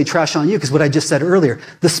even necessarily trash on you because what I just said earlier,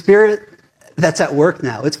 the spirit that's at work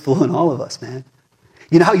now, it's fooling all of us, man.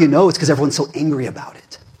 You know how you know? It's because everyone's so angry about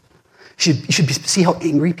it. You should see how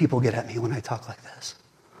angry people get at me when I talk like this.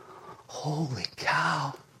 Holy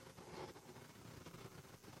cow.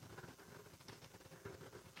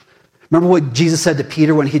 Remember what Jesus said to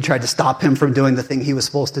Peter when he tried to stop him from doing the thing he was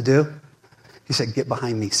supposed to do? He said, "Get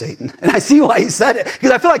behind me, Satan." And I see why he said it.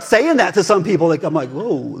 Because I feel like saying that to some people. I'm like,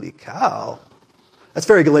 holy cow. That's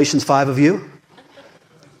very Galatians 5 of you.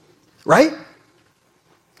 Right?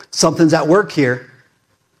 Something's at work here.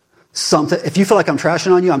 If you feel like I'm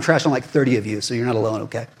trashing on you, I'm trashing on like 30 of you, so you're not alone,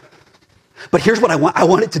 okay? But here's what I want. I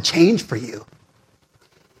want it to change for you.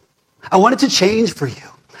 I want it to change for you.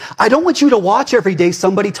 I don't want you to watch every day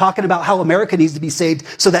somebody talking about how America needs to be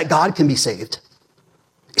saved so that God can be saved.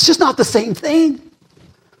 It's just not the same thing.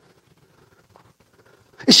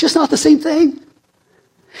 It's just not the same thing.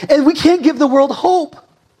 And we can't give the world hope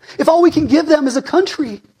if all we can give them is a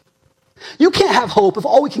country. You can't have hope if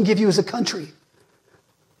all we can give you is a country.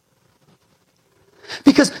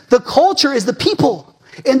 Because the culture is the people.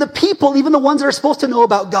 And the people, even the ones that are supposed to know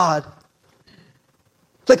about God.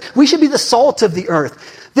 Like, we should be the salt of the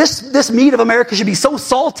earth. This meat of America should be so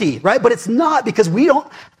salty, right? But it's not, because we don't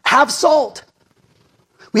have salt.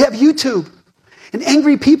 We have YouTube and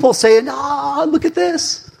angry people saying, look at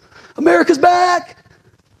this. America's back.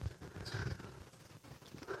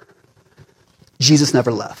 Jesus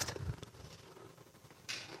never left.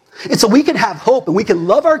 And so we can have hope and we can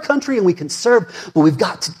love our country and we can serve, but we've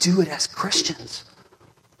got to do it as Christians.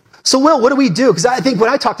 So, Will, what do we do? Because I think when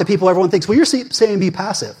I talk to people, everyone thinks, well, you're saying be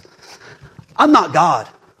passive. I'm not God.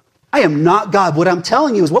 I am not God. What I'm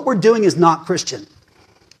telling you is what we're doing is not Christian.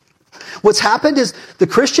 What's happened is the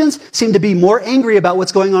Christians seem to be more angry about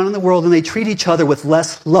what's going on in the world, and they treat each other with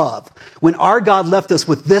less love. When our God left us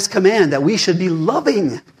with this command that we should be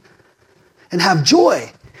loving and have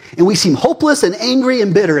joy. And we seem hopeless and angry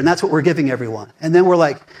and bitter, and that's what we're giving everyone. And then we're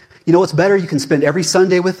like, you know what's better? You can spend every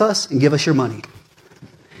Sunday with us and give us your money.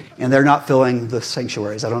 And they're not filling the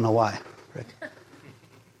sanctuaries. I don't know why. Rick.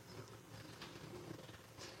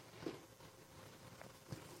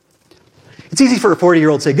 It's easy for a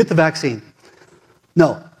 40-year-old to say, get the vaccine.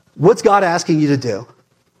 No. What's God asking you to do?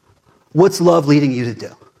 What's love leading you to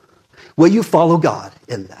do? Will you follow God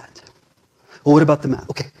in that? Well, what about the math?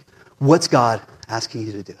 Okay. What's God asking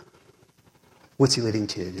you to do? What's he leading you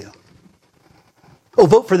to do? Oh,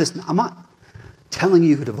 vote for this. I'm not telling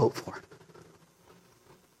you who to vote for.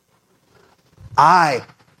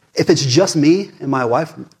 If it's just me and my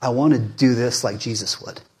wife, I want to do this like Jesus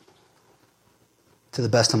would, to the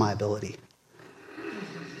best of my ability.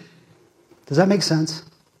 Does that make sense?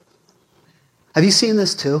 Have you seen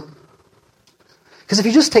this too? Because if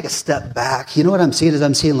you just take a step back, you know what I'm seeing is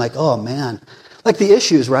I'm seeing like, oh man, like the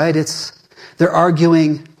issues, right? They're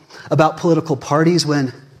arguing about political parties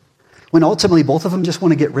when ultimately both of them just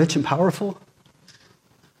want to get rich and powerful.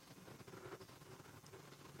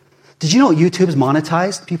 Did you know YouTube's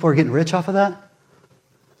monetized? People are getting rich off of that.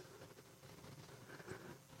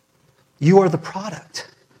 You are the product.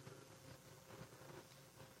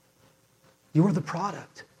 You are the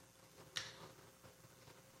product.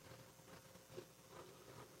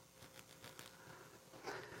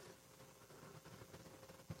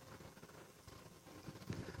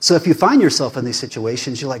 So if you find yourself in these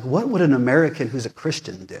situations, you're like, what would an American who's a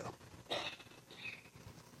Christian do?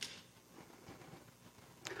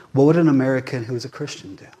 What would an American who is a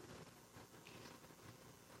Christian do?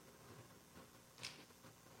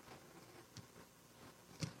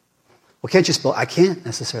 Well, can't you spell? I can't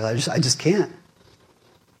necessarily. I just can't.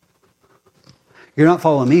 You're not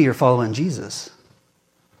following me, you're following Jesus.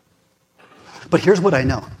 But here's what I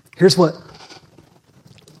know. Here's what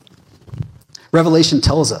Revelation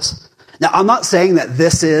tells us. Now, I'm not saying that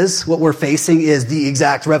this is what we're facing is the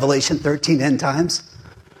exact Revelation 13 end times.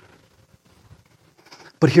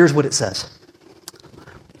 But here's what it says.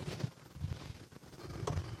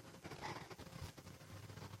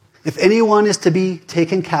 If anyone is to be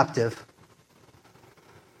taken captive,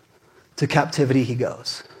 to captivity he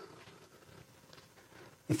goes.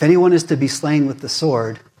 If anyone is to be slain with the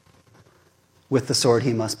sword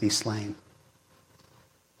he must be slain.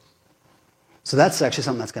 So that's actually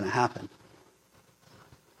something that's going to happen.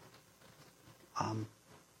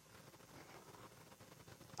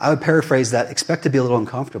 I would paraphrase that, expect to be a little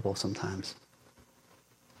uncomfortable sometimes.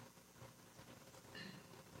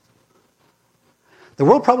 The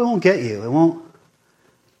world probably won't get you. It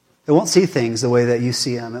won't see things the way that you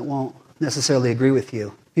see them. It won't necessarily agree with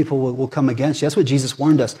you. People will come against you. That's what Jesus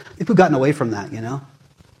warned us. I think we've gotten away from that, you know?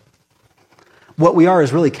 What we are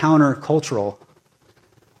is really counter-cultural.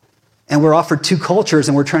 And we're offered two cultures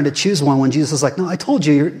and we're trying to choose one when Jesus is like, no, I told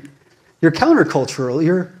you, you're counter-cultural.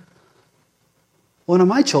 You're one of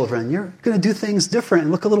my children. You're going to do things different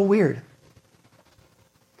and look a little weird.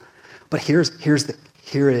 But here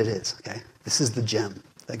it is, okay? This is the gem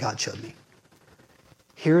that God showed me.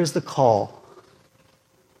 Here is the call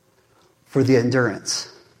for the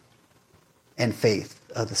endurance and faith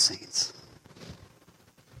of the saints.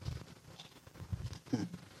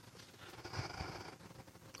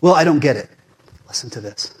 Well, I don't get it. Listen to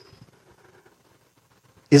this.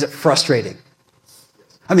 Is it frustrating?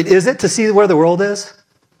 I mean, is it to see where the world is?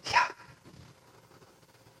 Yeah.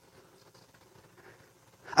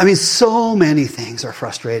 I mean, so many things are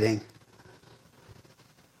frustrating.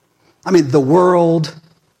 I mean, the world,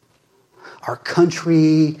 our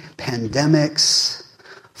country, pandemics,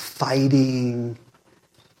 fighting.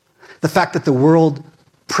 The fact that the world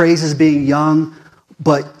praises being young,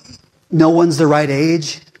 but no one's the right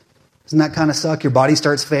age. Doesn't that kind of suck? Your body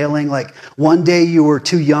starts failing. Like one day you were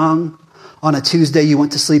too young. On a Tuesday you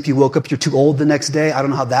went to sleep. You woke up, you're too old the next day. I don't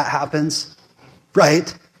know how that happens,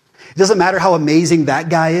 right? It doesn't matter how amazing that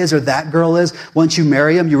guy is or that girl is. Once you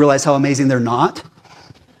marry them, you realize how amazing they're not,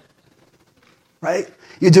 right?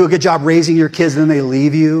 You do a good job raising your kids, and then they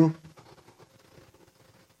leave you.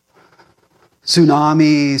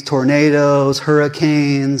 Tsunamis, tornadoes,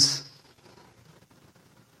 hurricanes.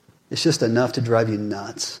 It's just enough to drive you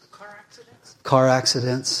nuts. Car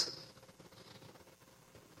accidents.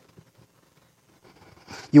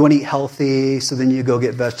 You want to eat healthy, so then you go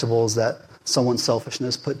get vegetables that someone's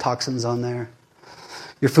selfishness put toxins on there.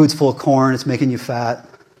 Your food's full of corn, it's making you fat.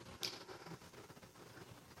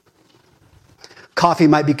 Coffee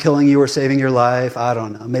might be killing you or saving your life. I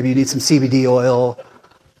don't know. Maybe you need some CBD oil.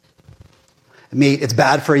 Meat, it's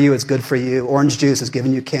bad for you, it's good for you. Orange juice is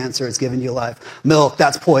giving you cancer, it's giving you life. Milk,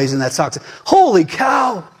 that's poison, that's toxic. Holy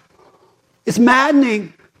cow! It's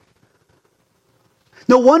maddening.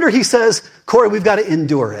 No wonder he says, Corey, we've got to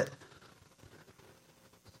endure it.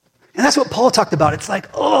 And that's what Paul talked about. It's like,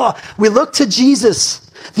 we look to Jesus,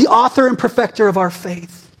 the author and perfecter of our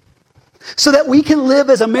faith, so that we can live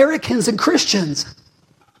as Americans and Christians.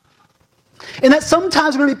 And that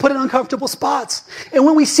sometimes we're going to be put in uncomfortable spots. And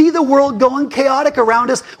when we see the world going chaotic around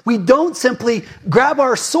us, we don't simply grab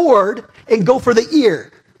our sword and go for the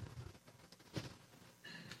ear.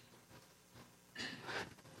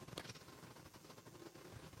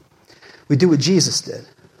 We do what Jesus did.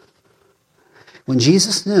 When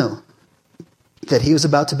Jesus knew that he was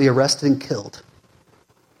about to be arrested and killed,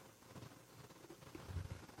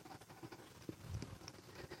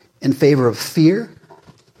 in favor of fear,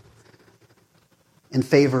 in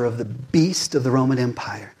favor of the beast of the Roman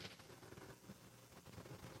Empire,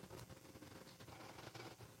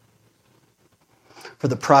 for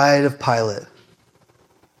the pride of Pilate,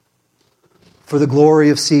 for the glory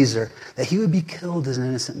of Caesar, that he would be killed as an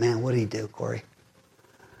innocent man. What did he do, Corey?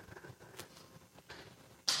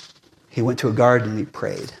 He went to a garden and he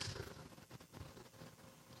prayed.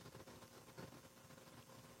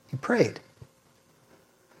 He prayed.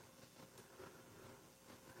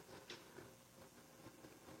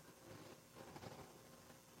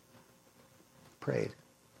 Prayed.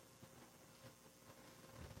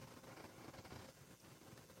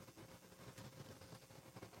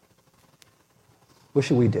 What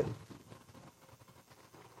should we do?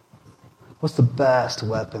 What's the best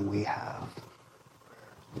weapon we have?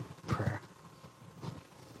 Prayer.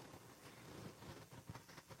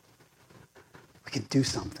 We can do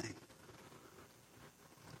something.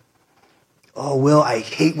 Oh, Will, I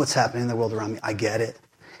hate what's happening in the world around me. I get it.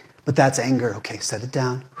 But that's anger. Okay, set it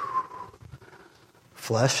down.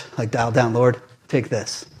 Flesh, like dial down, Lord, take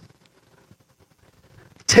this.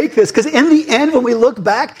 Take this, because in the end, when we look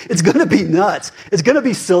back, it's going to be nuts. It's going to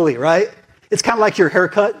be silly, right? It's kind of like your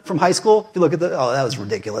haircut from high school. You look at that was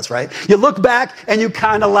ridiculous, right? You look back and you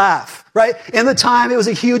kind of laugh, right? In the time, it was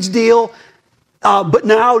a huge deal, but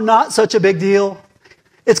now not such a big deal.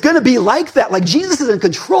 It's going to be like that. Like Jesus is in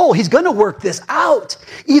control. He's going to work this out.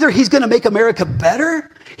 Either he's going to make America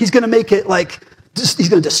better, he's going to make it he's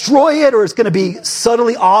going to destroy it, or it's going to be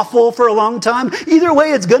subtly awful for a long time. Either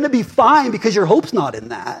way, it's going to be fine because your hope's not in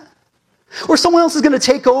that. Or someone else is going to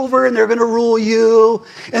take over and they're going to rule you.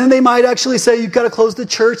 And then they might actually say, you've got to close the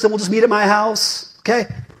church, then we'll just meet at my house. Okay?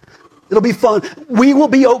 It'll be fun. We will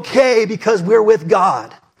be okay because we're with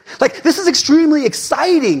God. Like, this is extremely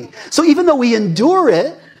exciting. So even though we endure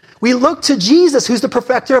it, we look to Jesus, who's the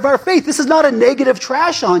perfecter of our faith. This is not a negative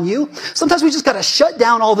trash on you. Sometimes we just got to shut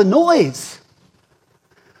down all the noise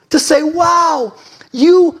to say, wow,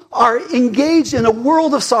 you are engaged in a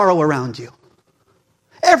world of sorrow around you.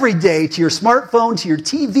 Every day, to your smartphone, to your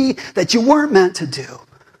TV, that you weren't meant to do.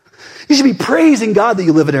 You should be praising God that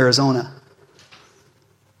you live in Arizona.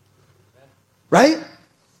 Right?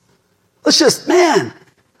 Let's just,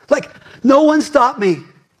 no one stopped me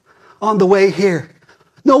on the way here.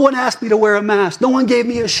 No one asked me to wear a mask. No one gave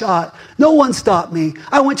me a shot. No one stopped me.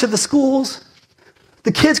 I went to the schools.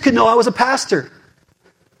 The kids could know I was a pastor.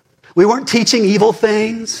 We weren't teaching evil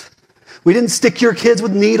things. We didn't stick your kids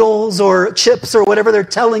with needles or chips or whatever they're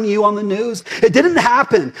telling you on the news. It didn't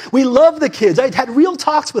happen. We love the kids. I had real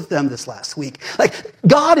talks with them this last week. Like,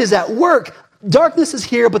 God is at work. Darkness is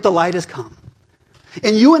here, but the light has come.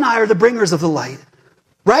 And you and I are the bringers of the light.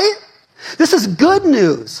 Right? This is good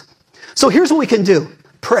news. So here's what we can do.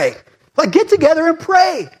 Pray. Like, get together and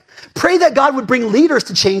pray. Pray that God would bring leaders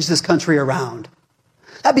to change this country around.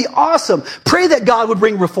 That'd be awesome. Pray that God would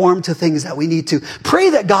bring reform to things that we need to.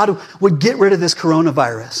 Pray that God would get rid of this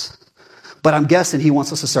coronavirus. But I'm guessing he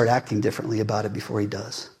wants us to start acting differently about it before he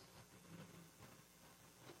does.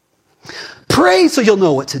 Pray so you'll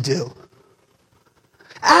know what to do.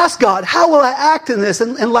 Ask God, how will I act in this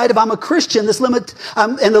in light of I'm a Christian, and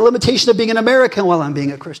the limitation of being an American while I'm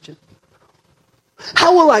being a Christian?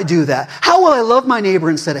 How will I do that? How will I love my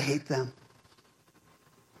neighbor instead of hate them?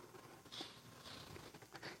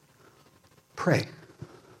 Pray.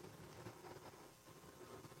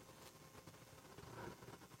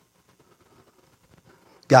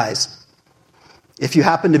 Guys, if you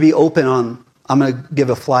happen to be open I'm going to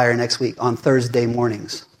give a flyer next week on Thursday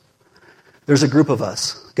mornings. There's a group of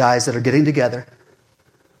us, guys, that are getting together.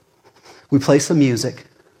 We play some music.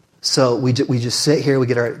 So we just sit here, we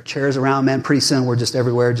get our chairs around, man. Pretty soon we're just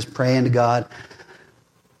everywhere, just praying to God.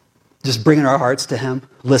 Just bringing our hearts to him,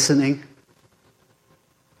 listening.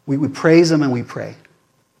 We praise him and we pray.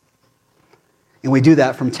 And we do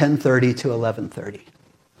that from 10:30 to 11:30.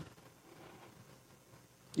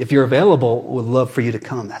 If you're available, we'd love for you to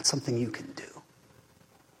come. That's something you can do.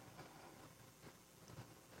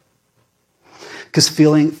 Because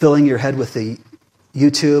filling your head with the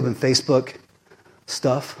YouTube and Facebook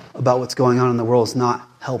stuff about what's going on in the world is not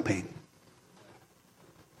helping.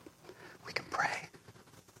 We can pray.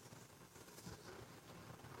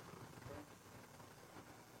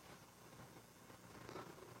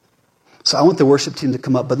 So I want the worship team to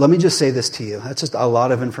come up, but let me just say this to you. That's just a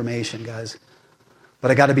lot of information, guys.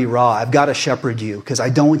 But I got to be raw. I've got to shepherd you because I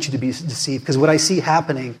don't want you to be deceived. Because what I see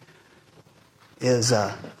happening is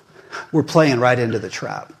we're playing right into the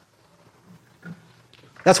trap.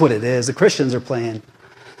 That's what it is. The Christians are playing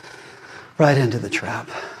right into the trap.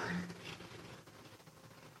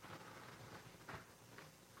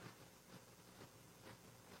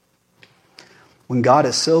 When God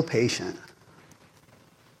is so patient,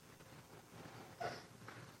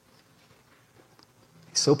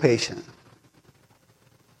 he's so patient.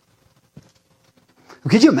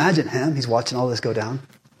 Could you imagine him? He's watching all this go down.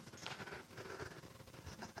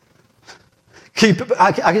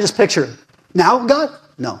 I can just picture him. Now, God?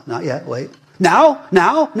 No, not yet. Wait. Now,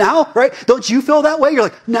 right? Don't you feel that way? You're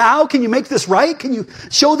like, now, can you make this right? Can you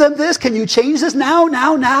show them this? Can you change this? Now?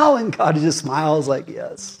 And God just smiles like,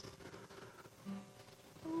 yes.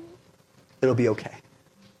 It'll be okay.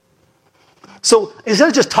 So instead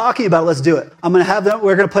of just talking about it, let's do it.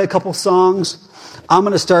 We're going to play a couple songs. I'm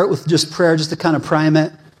going to start with just prayer just to kind of prime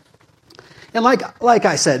it. And like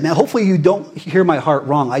I said, man, hopefully you don't hear my heart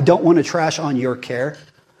wrong. I don't want to trash on your care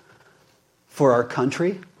for our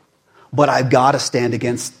country, but I've got to stand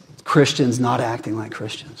against Christians not acting like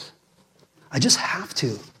Christians. I just have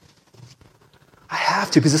to. I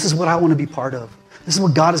have to, because this is what I want to be part of. This is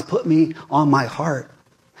what God has put me on my heart.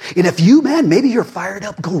 And if you, man, maybe you're fired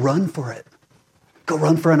up, go run for it. Go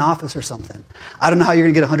run for an office or something. I don't know how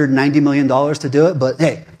you're going to get $190 million to do it, but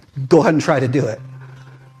hey, go ahead and try to do it.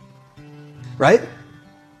 Right?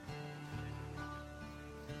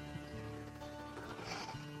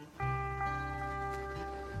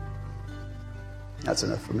 That's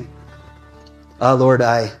enough for me. Lord,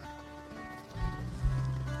 I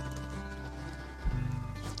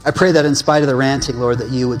pray that in spite of the ranting, Lord,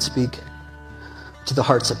 that you would speak to the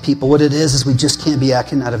hearts of people. What it is we just can't be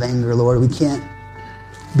acting out of anger, Lord. We can't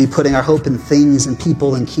be putting our hope in things and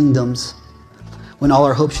people and kingdoms when all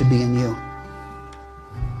our hope should be in you.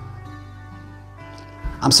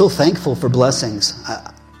 I'm so thankful for blessings.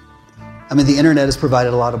 The internet has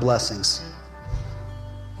provided a lot of blessings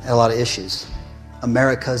and a lot of issues.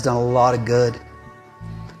 America has done a lot of good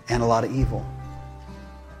and a lot of evil.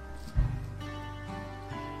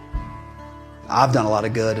 I've done a lot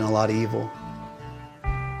of good and a lot of evil.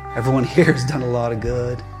 Everyone here has done a lot of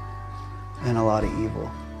good and a lot of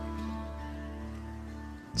evil.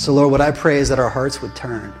 So Lord, what I pray is that our hearts would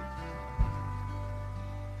turn.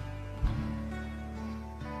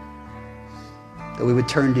 That we would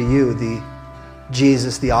turn to you, the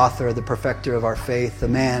Jesus, the author, the perfecter of our faith, the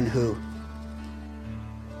man who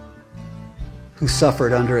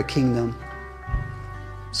suffered under a kingdom,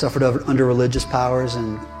 suffered under religious powers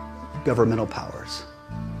and governmental powers.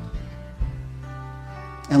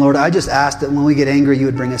 And Lord, I just ask that when we get angry, you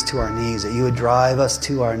would bring us to our knees, that you would drive us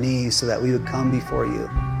to our knees so that we would come before you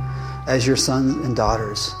as your sons and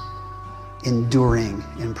daughters, enduring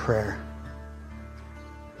in prayer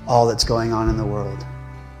all that's going on in the world.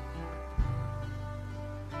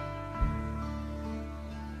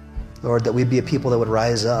 Lord, that we'd be a people that would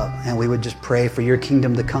rise up and we would just pray for your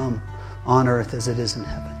kingdom to come on earth as it is in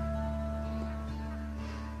heaven.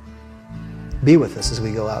 Be with us as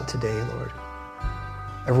we go out today, Lord.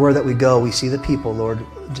 Everywhere that we go, we see the people, Lord,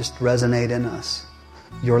 just resonate in us.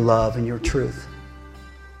 Your love and your truth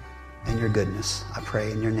and your goodness. I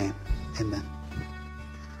pray in your name. Amen.